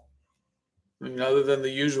grateful. I mean, other than the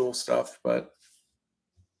usual stuff, but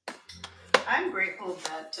I'm grateful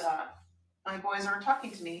that my boys are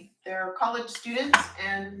talking to me. They're college students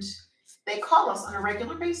and they call us on a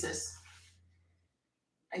regular basis.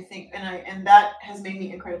 I think, and that has made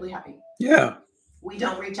me incredibly happy. Yeah. We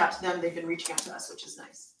don't reach out to them; they've been reaching out to us, which is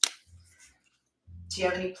nice. Do you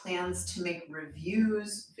have any plans to make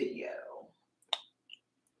reviews video?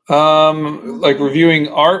 Like reviewing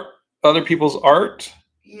art, other people's art.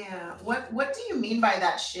 Yeah. What do you mean by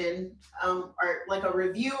that, Shin? Or like a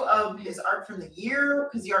review of his art from the year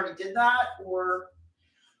because you already did that, or?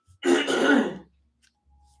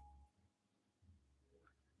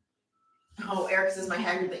 Oh, Eric says my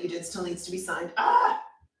Hagrid that you did still needs to be signed. Ah,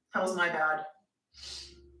 that was my bad.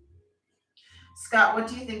 Scott, what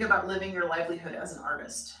do you think about living your livelihood as an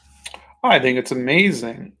artist? I think it's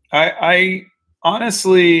amazing. I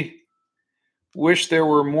honestly wish there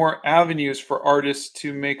were more avenues for artists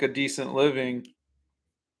to make a decent living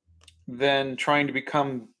than trying to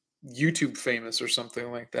become YouTube famous or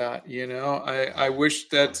something like that. I wish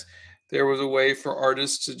that there was a way for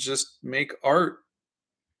artists to just make art.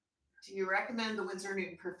 Do you recommend the Winsor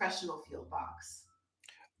Newton professional field box?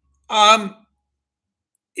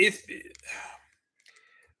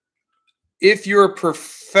 If you're a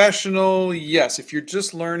professional, yes. If you're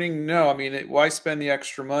just learning, no. I mean, why spend the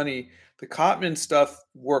extra money? The Cotman stuff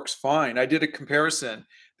works fine. I did a comparison.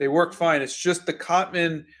 They work fine. It's just the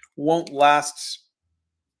Cotman won't last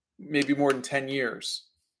maybe more than 10 years.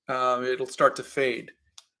 It'll start to fade,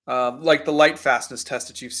 like the light fastness test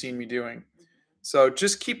that you've seen me doing. So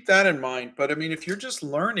just keep that in mind. But I mean, if you're just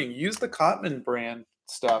learning, use the Cotman brand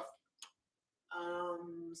stuff.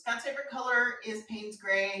 Scott's favorite color is Payne's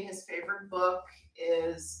Gray. His favorite book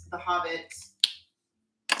is The Hobbit.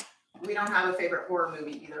 We don't have a favorite horror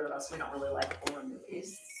movie, either of us. We don't really like horror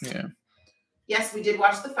movies. Yeah. Yes, we did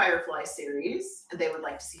watch the Firefly series, and they would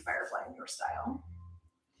like to see Firefly in your style.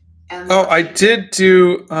 And I did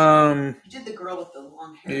do. You did the girl with the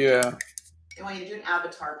long hair. Yeah. They want you to do an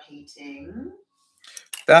avatar painting.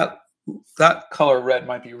 That color red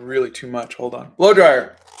might be really too much. Hold on. Blow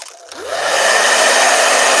dryer.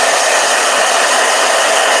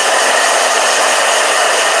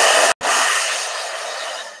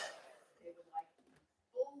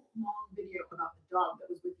 About the dog that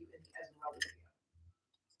was with you in the Esmeralda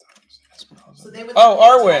video. So they would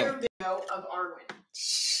Arwen. Video of Arwen.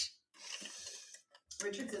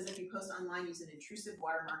 Richard says if you post online, use an intrusive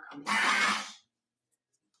watermark on the image.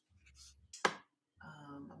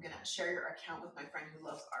 I'm gonna share your account with my friend who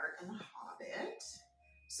loves art and The Hobbit.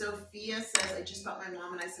 Sophia says I just bought my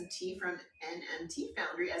mom and I some tea from NMT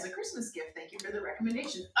Foundry as a Christmas gift. Thank you for the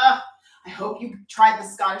recommendation. I hope you tried the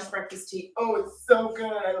Scottish breakfast tea. Oh, it's so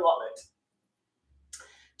good. I love it.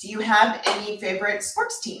 Do you have any favorite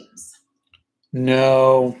sports teams?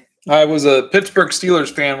 No. I was a Pittsburgh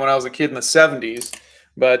Steelers fan when I was a kid in the 70s,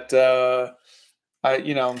 but no.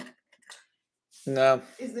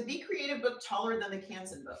 Is the Be Creative book taller than the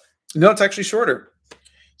Canson book? No, it's actually shorter.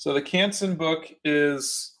 So the Canson book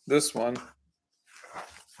is this one.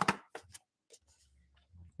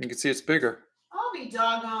 You can see it's bigger. I'll be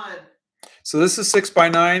doggone. So this is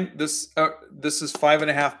 6x9. This is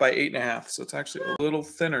 5.5 by 8.5. So it's actually a little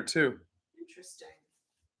thinner too. Interesting.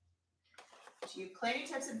 Do you play any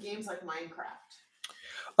types of games like Minecraft?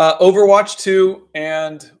 Overwatch 2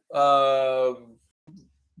 and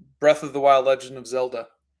Breath of the Wild: Legend of Zelda.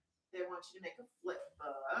 They want you to make a flip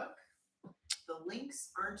book. The links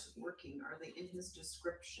aren't working. Are they in his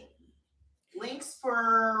description? Links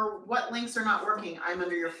for what links are not working? I'm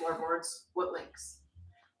under your floorboards. What links?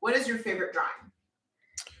 What is your favorite drawing?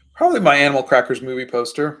 Probably my Animal Crackers movie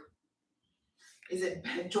poster. Is it,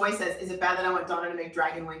 Joy says, is it bad that I want Donna to make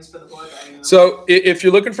dragon wings for the board? So if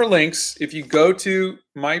you're looking for links, if you go to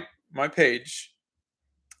my page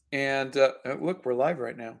and look, we're live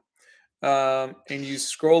right now. And you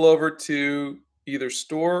scroll over to either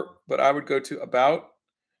store, but I would go to about,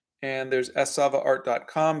 and there's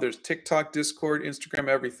savaart.com. There's TikTok, Discord, Instagram,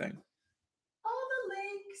 everything. All the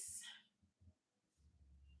links.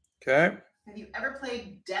 Okay. Have you ever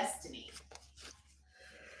played Destiny?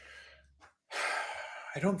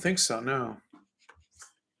 I don't think so, no.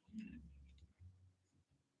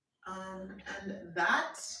 And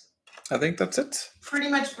that I think that's it. Pretty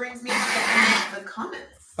much brings me to the end of the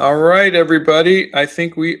comments. All right, everybody. I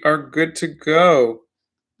think we are good to go.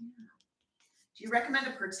 Do you recommend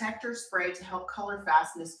a protector spray to help color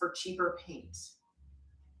fastness for cheaper paint?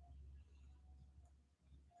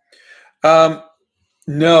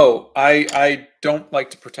 No, I don't like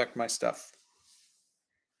to protect my stuff.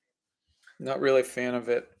 Not really a fan of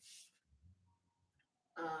it.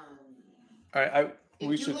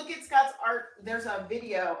 If you look at Scott's art, there's a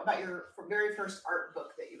video about your very first art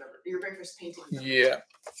book that your very first painting. Yeah.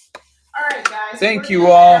 All right, guys. Thank you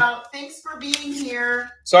all. Thanks for being here.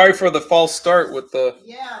 Sorry for the false start with the.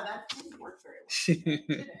 Yeah, that didn't work very well.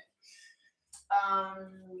 Did it?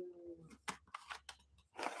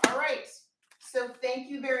 All right. So thank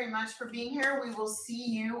you very much for being here. We will see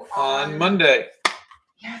you on Monday.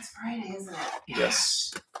 Yeah, it's Friday, isn't it?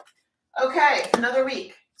 Yes. Okay, another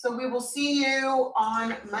week. So we will see you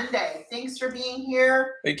on Monday. Thanks for being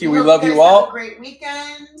here. Thank you. We love you all. Have a great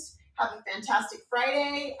weekend. Have a fantastic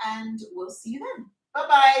Friday, and we'll see you then.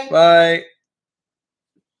 Bye-bye. Bye.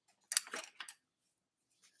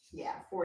 Yeah.